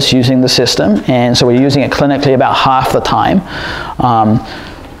service using the system, and so we're using it clinically about half the time.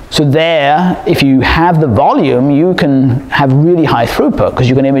 So there, if you have the volume, you can have really high throughput because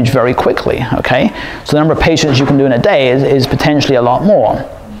you can image very quickly, okay? So the number of patients you can do in a day is potentially a lot more.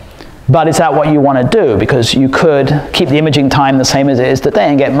 But is that what you want to do? Because you could keep the imaging time the same as it is today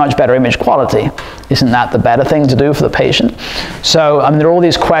and get much better image quality. Isn't that the better thing to do for the patient? So, I mean, there are all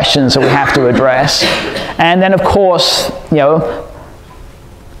these questions that we have to address. And then, of course,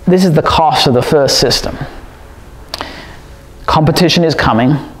 this is the cost of the first system. Competition is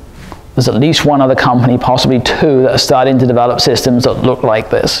coming. There's at least one other company, possibly 2, that are starting to develop systems that look like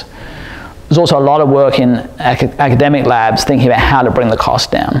this. There's also a lot of work in academic labs thinking about how to bring the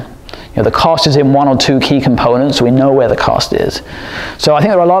cost down. The cost is in 1 or 2 key components, so we know where the cost is. So I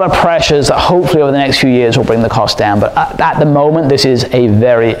think there are a lot of pressures that hopefully over the next few years will bring the cost down, but at the moment this is a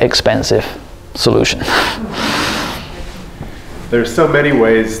very expensive solution. There's so many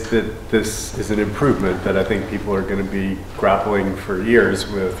ways that this is an improvement that I think people are going to be grappling for years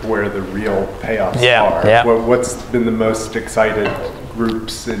with where the real payoffs are. Yeah. What's been the most excited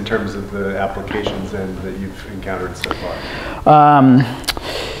groups in terms of the applications and that you've encountered so far?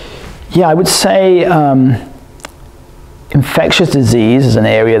 Yeah, I would say infectious disease is an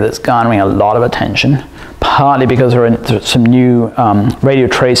area that's garnering a lot of attention, partly because there are some new radio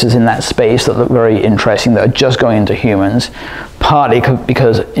tracers in that space that look very interesting that are just going into humans, partly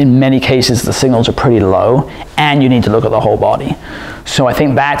because in many cases the signals are pretty low and you need to look at the whole body. So I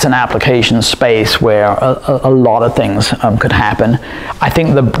think that's an application space where a lot of things could happen. I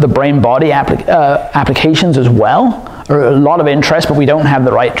think the brain-body applications as well are a lot of interest, but we don't have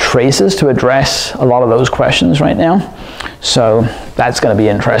the right tracers to address a lot of those questions right now. So that's going to be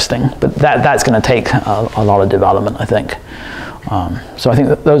interesting, but that's going to take a lot of development, I think. So I think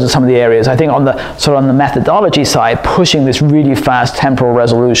that those are some of the areas. I think on the methodology side, pushing this really fast temporal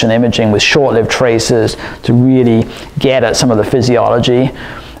resolution imaging with short-lived tracers to really get at some of the physiology.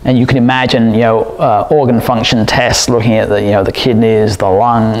 And you can imagine, organ function tests looking at the kidneys, the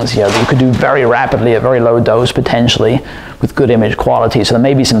lungs. You could do very rapidly at very low dose potentially with good image quality. So there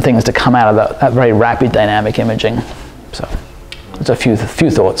may be some things to come out of that very rapid dynamic imaging. So there's a few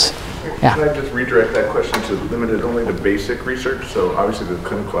thoughts. Yeah. Can I just redirect that question to limited only to basic research? So obviously the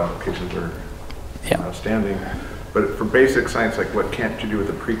clinical applications are outstanding, but for basic science, like what can't you do with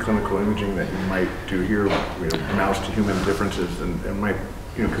the preclinical imaging that you might do here, mouse to human differences, and might,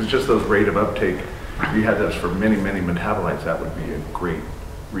 because just those rate of uptake, if you had those for many, many metabolites, that would be a great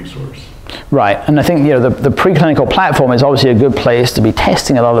resource. Right, and I think the preclinical platform is obviously a good place to be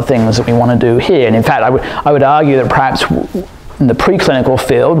testing a lot of things that we want to do here. And in fact, I would argue that perhaps in the preclinical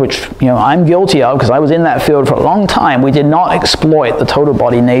field, which I'm guilty of because I was in that field for a long time, we did not exploit the total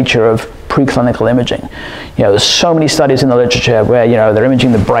body nature of preclinical imaging. There's so many studies in the literature where they're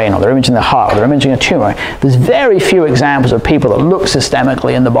imaging the brain, or they're imaging the heart, or they're imaging a tumor. There's very few examples of people that look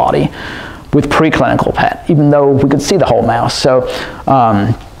systemically in the body with preclinical PET, even though we could see the whole mouse. So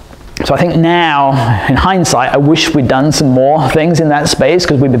I think now, in hindsight, I wish we'd done some more things in that space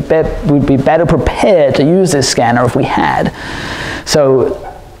because we'd be better prepared to use this scanner if we had. So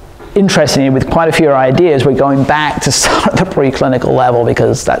interestingly, with quite a few ideas, we're going back to start at the preclinical level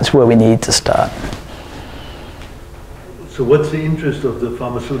because that's where we need to start. So what's the interest of the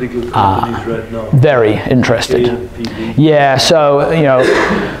pharmaceutical companies right now? Very interested. Yeah, so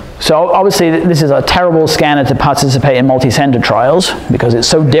obviously this is a terrible scanner to participate in multi-center trials because it's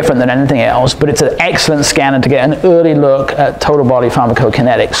so different than anything else, but it's an excellent scanner to get an early look at total body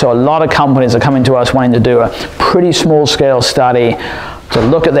pharmacokinetics. So a lot of companies are coming to us wanting to do a pretty small scale study to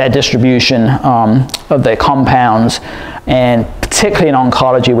look at their distribution of their compounds, and particularly in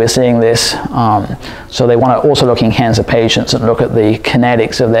oncology we're seeing this. So they want to also look in cancer patients and look at the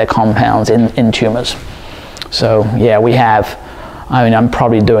kinetics of their compounds in tumors. So yeah, we have, I'm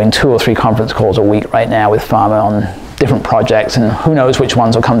probably doing 2 or 3 conference calls a week right now with pharma on different projects, and who knows which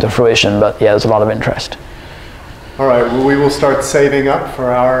ones will come to fruition, but yeah, there's a lot of interest. All right, well, we will start saving up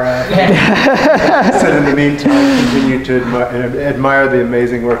for our so in the meantime, continue to admire the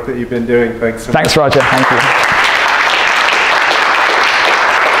amazing work that you've been doing. Thanks so much. Thanks, Roger. Thank you.